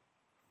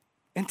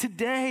 And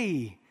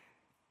today,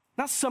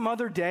 not some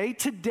other day,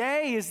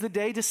 today is the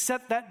day to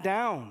set that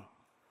down,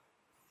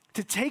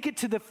 to take it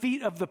to the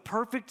feet of the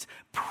perfect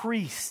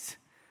priest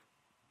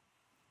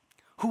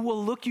who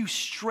will look you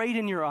straight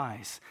in your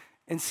eyes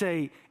and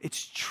say,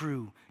 it's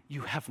true.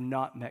 You have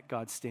not met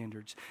God's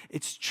standards.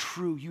 It's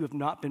true, you have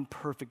not been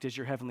perfect as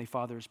your heavenly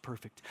Father is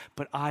perfect,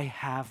 but I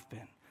have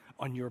been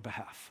on your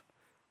behalf.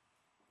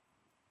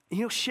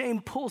 You know, shame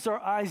pulls our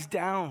eyes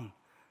down,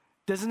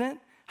 doesn't it?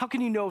 How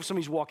can you know if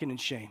somebody's walking in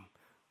shame?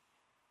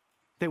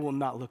 They will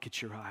not look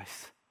at your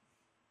eyes.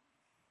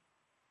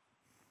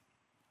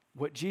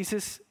 What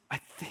Jesus, I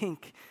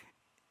think,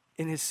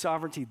 in his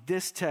sovereignty,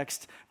 this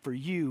text for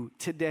you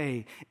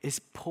today is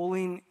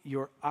pulling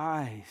your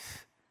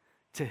eyes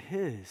to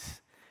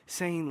his,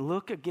 saying,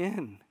 look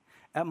again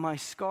at my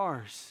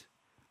scars.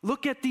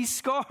 Look at these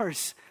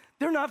scars.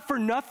 They're not for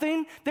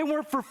nothing. They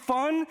weren't for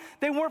fun.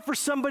 They weren't for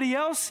somebody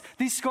else.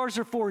 These scars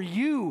are for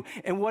you.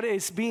 And what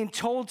is being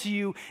told to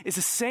you is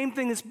the same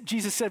thing as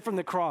Jesus said from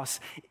the cross.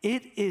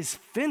 It is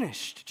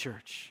finished,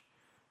 church.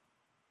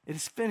 It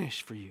is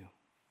finished for you.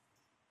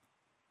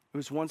 It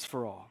was once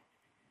for all.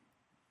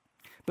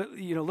 But,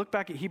 look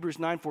back at Hebrews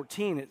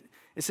 9:14.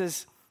 It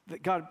says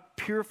that God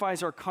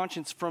purifies our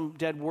conscience from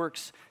dead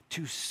works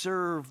to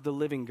serve the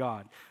living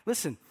God.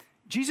 Listen,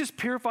 Jesus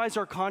purifies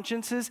our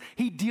consciences.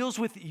 He deals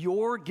with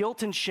your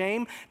guilt and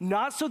shame,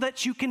 not so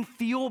that you can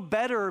feel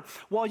better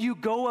while you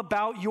go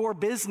about your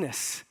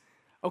business.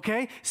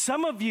 Okay?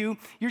 Some of you,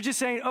 you're just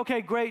saying,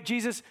 okay, great,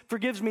 Jesus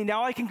forgives me.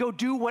 Now I can go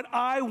do what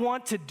I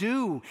want to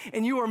do.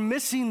 And you are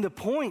missing the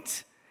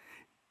point.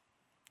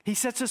 He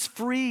sets us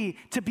free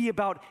to be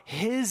about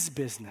his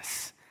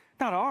business,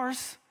 not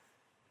ours.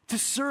 To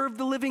serve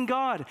the living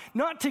God,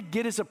 not to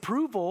get his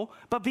approval,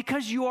 but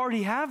because you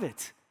already have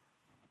it.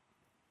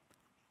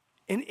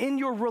 And in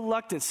your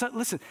reluctance,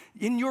 listen,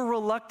 in your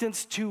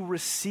reluctance to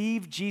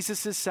receive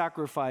Jesus'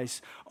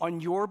 sacrifice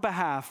on your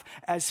behalf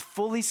as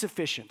fully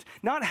sufficient,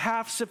 not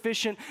half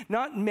sufficient,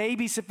 not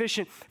maybe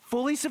sufficient,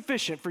 fully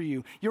sufficient for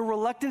you, your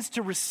reluctance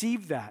to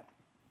receive that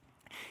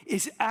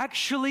is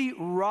actually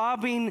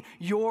robbing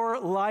your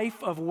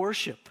life of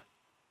worship.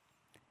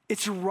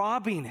 It's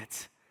robbing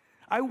it.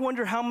 I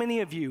wonder how many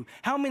of you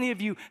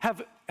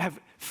have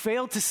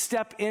failed to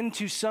step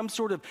into some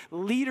sort of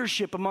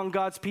leadership among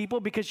God's people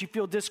because you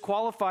feel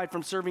disqualified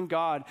from serving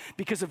God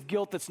because of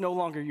guilt that's no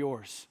longer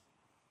yours.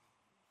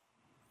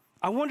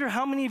 I wonder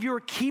how many of you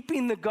are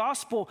keeping the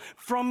gospel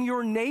from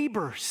your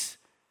neighbors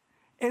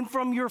and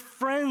from your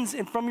friends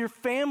and from your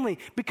family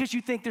because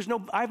you think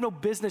I have no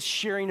business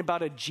sharing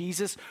about a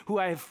Jesus who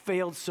I have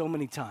failed so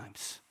many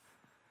times.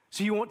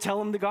 So you won't tell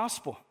them the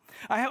gospel.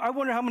 I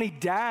wonder how many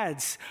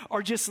dads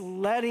are just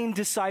letting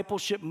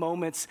discipleship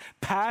moments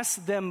pass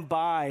them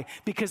by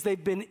because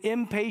they've been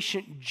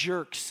impatient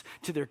jerks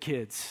to their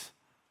kids.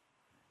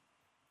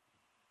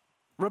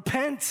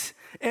 Repent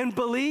and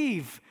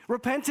believe.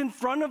 Repent in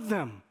front of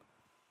them.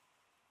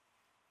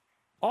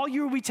 All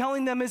you'll be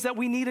telling them is that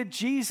we need a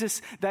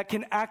Jesus that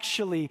can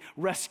actually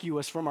rescue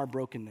us from our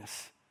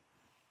brokenness.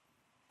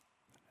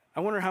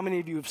 I wonder how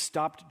many of you have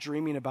stopped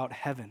dreaming about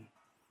heaven.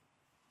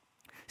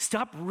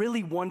 Stop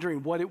really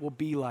wondering what it will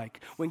be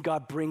like when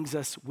God brings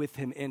us with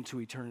him into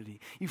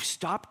eternity. You've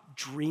stopped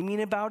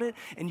dreaming about it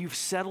and you've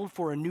settled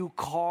for a new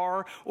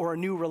car or a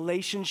new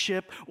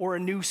relationship or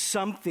a new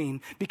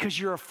something because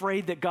you're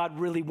afraid that God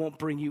really won't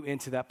bring you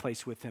into that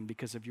place with him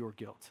because of your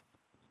guilt.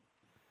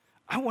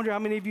 I wonder how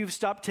many of you have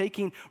stopped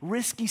taking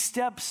risky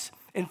steps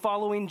in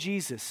following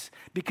Jesus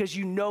because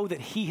you know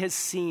that he has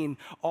seen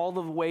all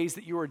the ways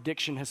that your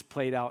addiction has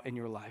played out in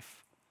your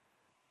life.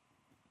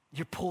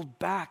 You're pulled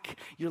back.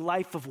 Your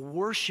life of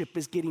worship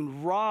is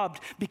getting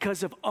robbed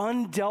because of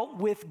undealt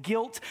with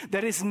guilt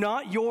that is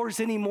not yours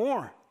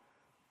anymore.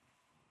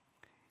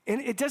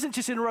 And it doesn't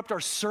just interrupt our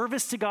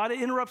service to God,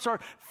 it interrupts our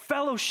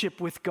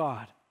fellowship with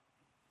God.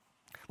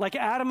 Like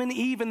Adam and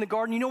Eve in the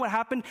garden, you know what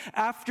happened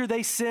after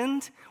they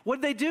sinned?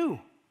 What did they do?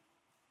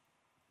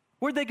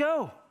 Where'd they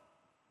go?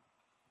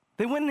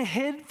 They went and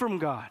hid from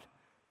God.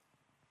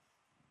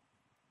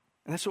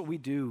 And that's what we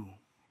do.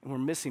 And we're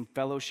missing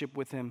fellowship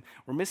with him.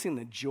 We're missing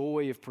the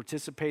joy of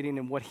participating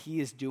in what he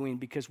is doing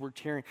because we're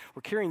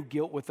carrying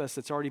guilt with us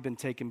that's already been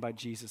taken by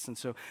Jesus. And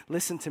so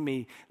listen to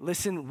me.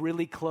 Listen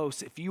really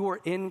close. If you are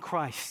in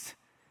Christ,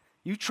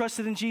 you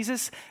trusted in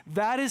Jesus,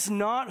 that is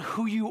not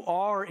who you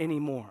are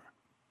anymore.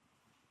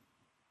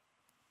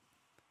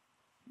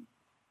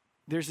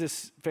 There's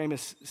this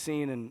famous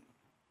scene in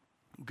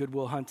Good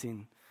Will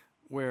Hunting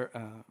where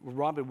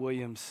Robin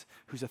Williams,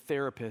 who's a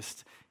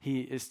therapist,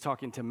 he is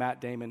talking to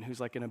Matt Damon, who's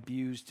like an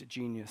abused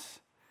genius.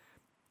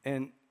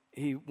 And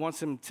he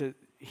wants him to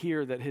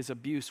hear that his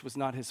abuse was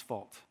not his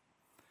fault.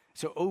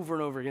 So over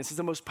and over again, this is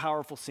the most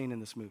powerful scene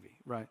in this movie,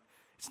 right?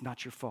 It's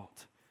not your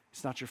fault.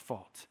 It's not your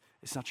fault.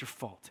 It's not your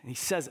fault. And he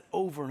says it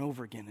over and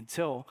over again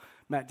until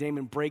Matt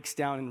Damon breaks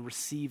down and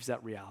receives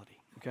that reality,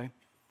 okay?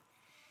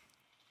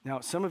 Now,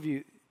 some of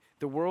you,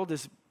 the world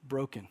is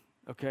broken,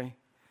 okay?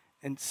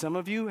 And some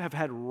of you have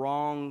had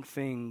wrong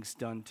things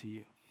done to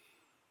you.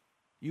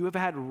 You have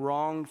had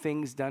wrong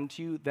things done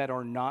to you that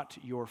are not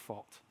your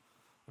fault,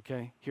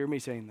 okay? Hear me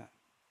saying that.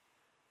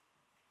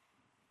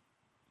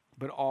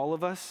 But all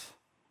of us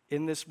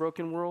in this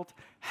broken world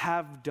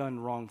have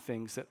done wrong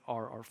things that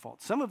are our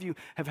fault. Some of you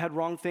have had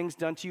wrong things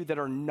done to you that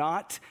are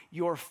not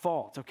your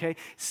fault, okay?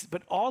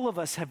 But all of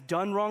us have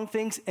done wrong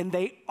things and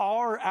they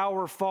are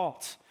our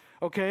fault,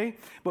 okay?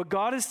 What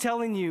God is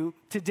telling you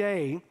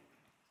today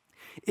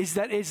is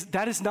that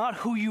is not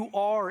who you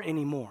are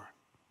anymore.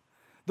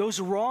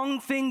 Those wrong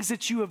things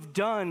that you have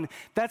done,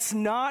 that's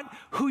not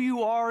who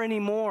you are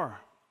anymore.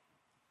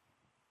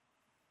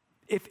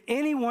 If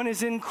anyone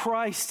is in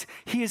Christ,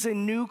 he is a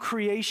new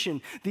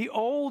creation. The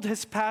old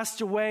has passed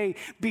away.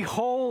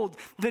 Behold,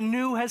 the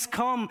new has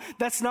come.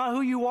 That's not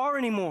who you are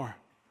anymore.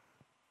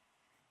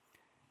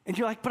 And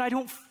you're like, but I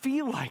don't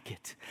feel like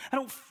it. I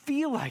don't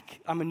feel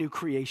like I'm a new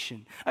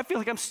creation. I feel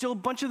like I'm still a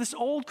bunch of this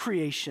old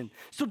creation,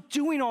 still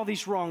doing all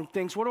these wrong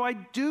things. What do I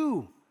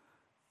do?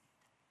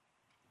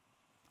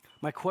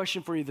 My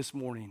question for you this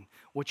morning,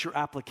 what's your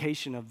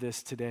application of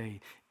this today,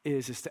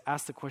 is to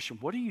ask the question,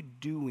 what are you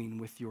doing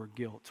with your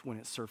guilt when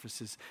it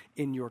surfaces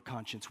in your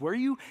conscience? Where are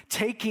you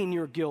taking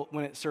your guilt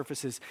when it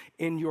surfaces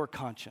in your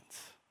conscience?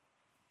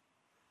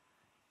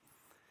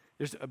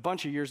 There's a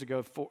bunch of years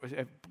ago,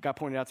 it got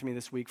pointed out to me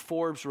this week,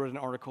 Forbes wrote an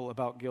article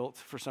about guilt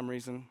for some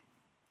reason.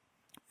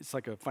 It's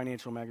like a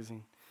financial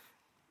magazine.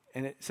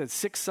 And it said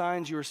 6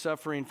 signs you are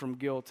suffering from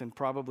guilt and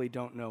probably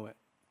don't know it.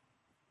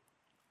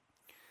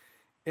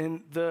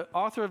 And the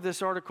author of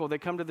this article, they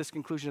come to this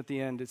conclusion at the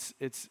end. This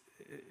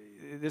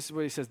is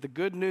what he says. The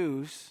good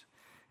news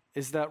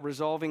is that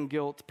resolving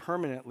guilt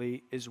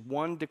permanently is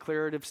one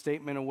declarative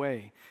statement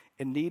away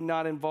and need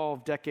not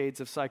involve decades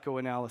of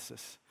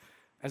psychoanalysis.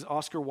 As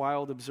Oscar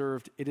Wilde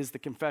observed, it is the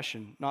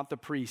confession, not the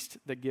priest,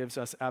 that gives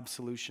us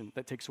absolution,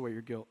 that takes away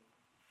your guilt.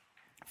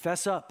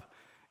 Fess up,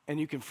 and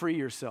you can free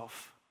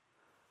yourself.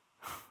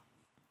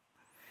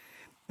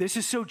 This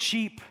is so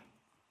cheap,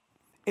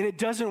 and it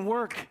doesn't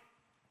work.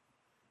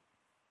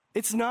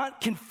 It's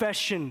not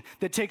confession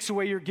that takes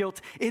away your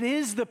guilt. It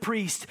is the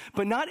priest,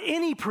 but not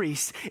any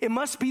priest. It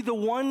must be the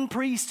one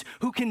priest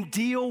who can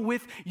deal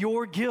with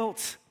your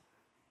guilt.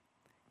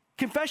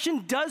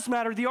 Confession does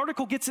matter. The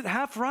article gets it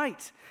half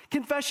right.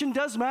 Confession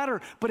does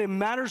matter, but it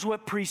matters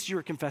what priest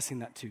you're confessing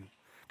that to.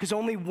 Because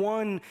only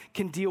one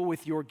can deal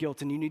with your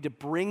guilt, and you need to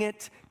bring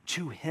it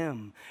to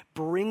him.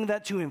 Bring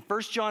that to him.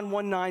 1 John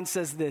 1:9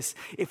 says this,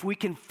 if we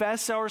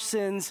confess our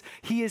sins,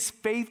 he is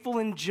faithful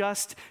and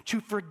just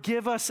to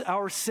forgive us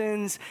our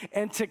sins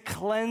and to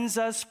cleanse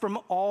us from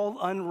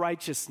all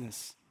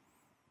unrighteousness.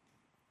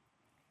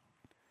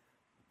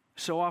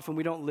 So often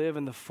we don't live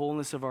in the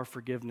fullness of our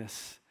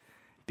forgiveness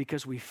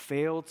because we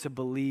fail to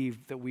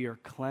believe that we are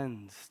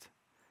cleansed,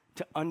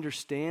 to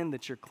understand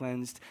that you're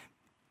cleansed,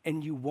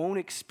 and you won't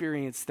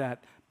experience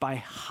that by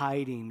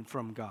hiding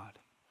from God.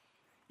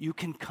 You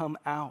can come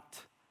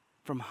out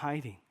from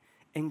hiding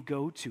and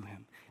go to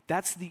him.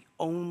 That's the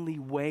only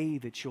way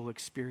that you'll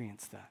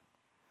experience that.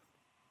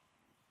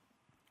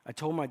 I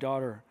told my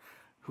daughter,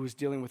 who was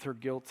dealing with her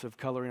guilt of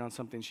coloring on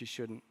something she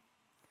shouldn't,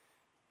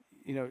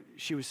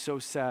 she was so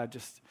sad,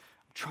 just,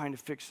 I'm trying to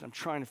fix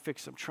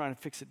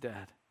it,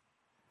 Dad.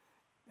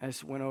 I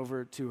just went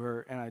over to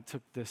her and I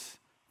took this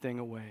thing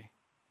away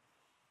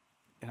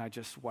and I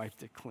just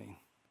wiped it clean.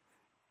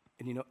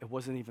 And it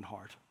wasn't even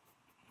hard.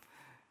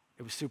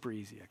 It was super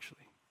easy,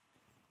 actually.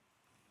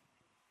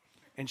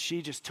 And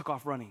she just took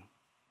off running.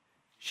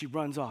 She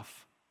runs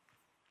off.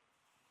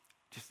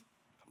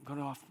 I'm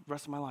going off the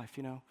rest of my life,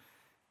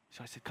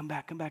 So I said, come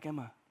back,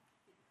 Emma.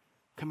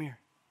 Come here.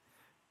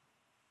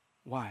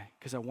 Why?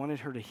 Because I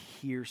wanted her to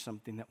hear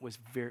something that was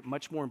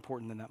much more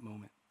important than that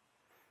moment.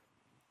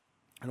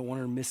 I don't want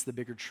her to miss the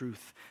bigger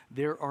truth.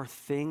 There are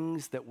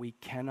things that we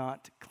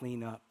cannot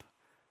clean up.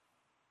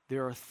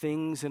 There are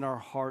things in our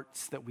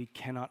hearts that we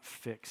cannot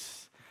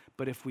fix.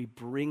 But if we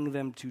bring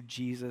them to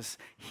Jesus,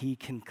 he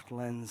can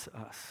cleanse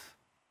us.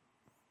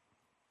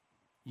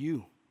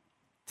 You,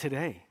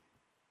 today,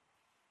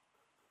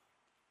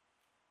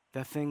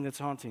 that thing that's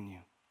haunting you,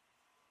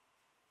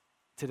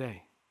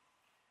 today.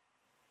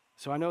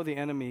 So I know the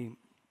enemy,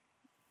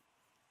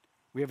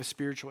 we have a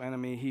spiritual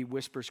enemy. He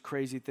whispers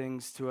crazy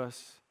things to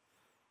us.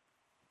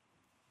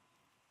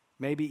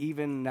 Maybe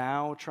even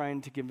now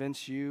trying to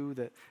convince you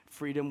that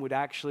freedom would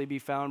actually be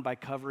found by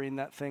covering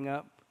that thing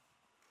up.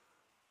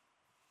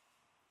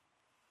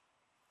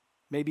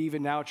 Maybe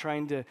even now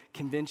trying to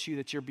convince you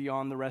that you're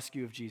beyond the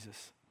rescue of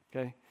Jesus,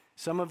 okay?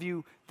 Some of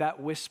you, that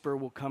whisper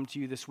will come to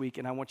you this week,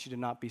 and I want you to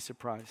not be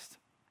surprised.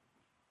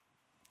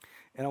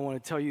 And I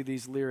want to tell you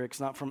these lyrics,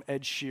 not from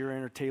Ed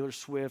Sheeran or Taylor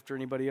Swift or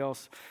anybody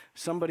else,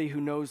 somebody who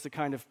knows the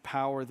kind of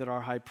power that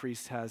our high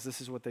priest has. This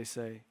is what they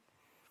say.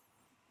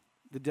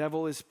 The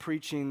devil is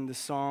preaching the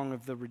song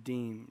of the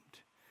redeemed,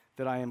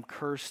 that I am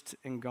cursed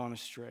and gone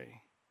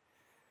astray.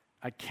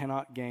 I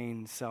cannot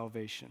gain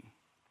salvation.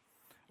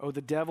 Oh,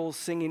 the devil's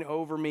singing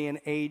over me an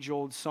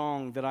age-old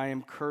song that I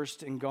am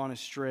cursed and gone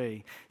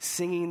astray,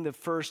 singing the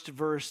first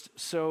verse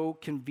so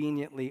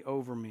conveniently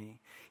over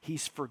me.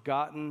 He's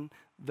forgotten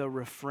the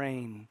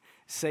refrain.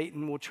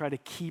 Satan will try to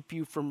keep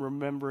you from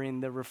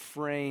remembering the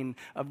refrain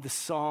of the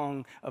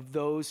song of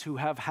those who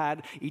have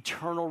had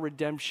eternal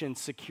redemption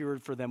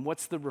secured for them.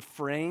 What's the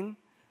refrain?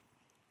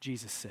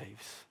 Jesus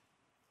saves.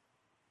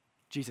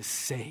 Jesus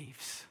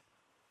saves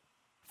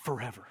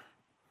forever.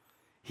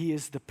 He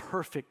is the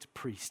perfect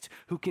priest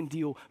who can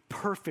deal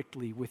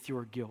perfectly with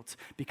your guilt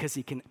because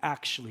he can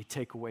actually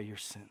take away your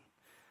sin.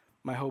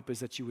 My hope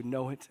is that you would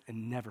know it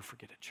and never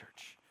forget it,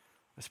 church.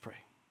 Let's pray.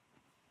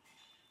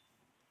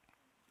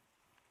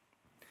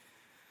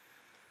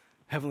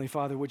 Heavenly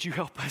Father, would you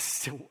help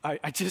us to,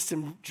 I just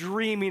am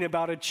dreaming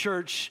about a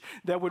church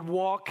that would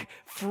walk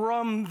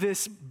from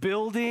this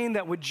building,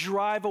 that would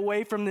drive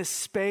away from this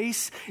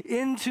space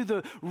into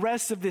the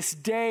rest of this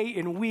day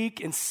and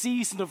week and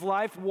season of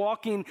life,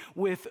 walking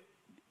with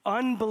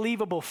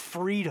unbelievable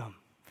freedom.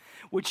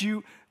 Would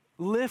you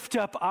lift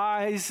up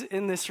eyes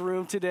in this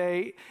room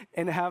today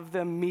and have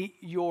them meet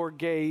your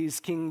gaze,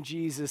 King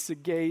Jesus, a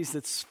gaze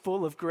that's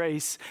full of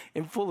grace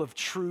and full of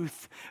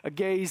truth, a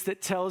gaze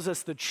that tells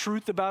us the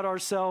truth about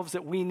ourselves,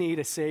 that we need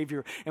a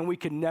Savior and we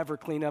can never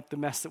clean up the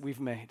mess that we've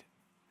made.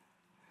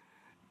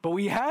 But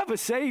we have a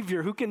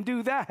Savior who can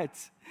do that.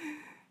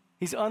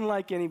 He's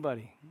unlike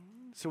anybody.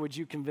 So would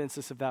you convince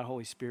us of that,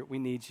 Holy Spirit? We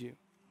need you.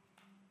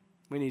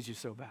 We need you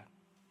so bad.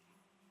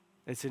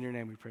 It's in your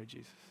name we pray,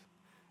 Jesus.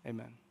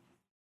 Amen.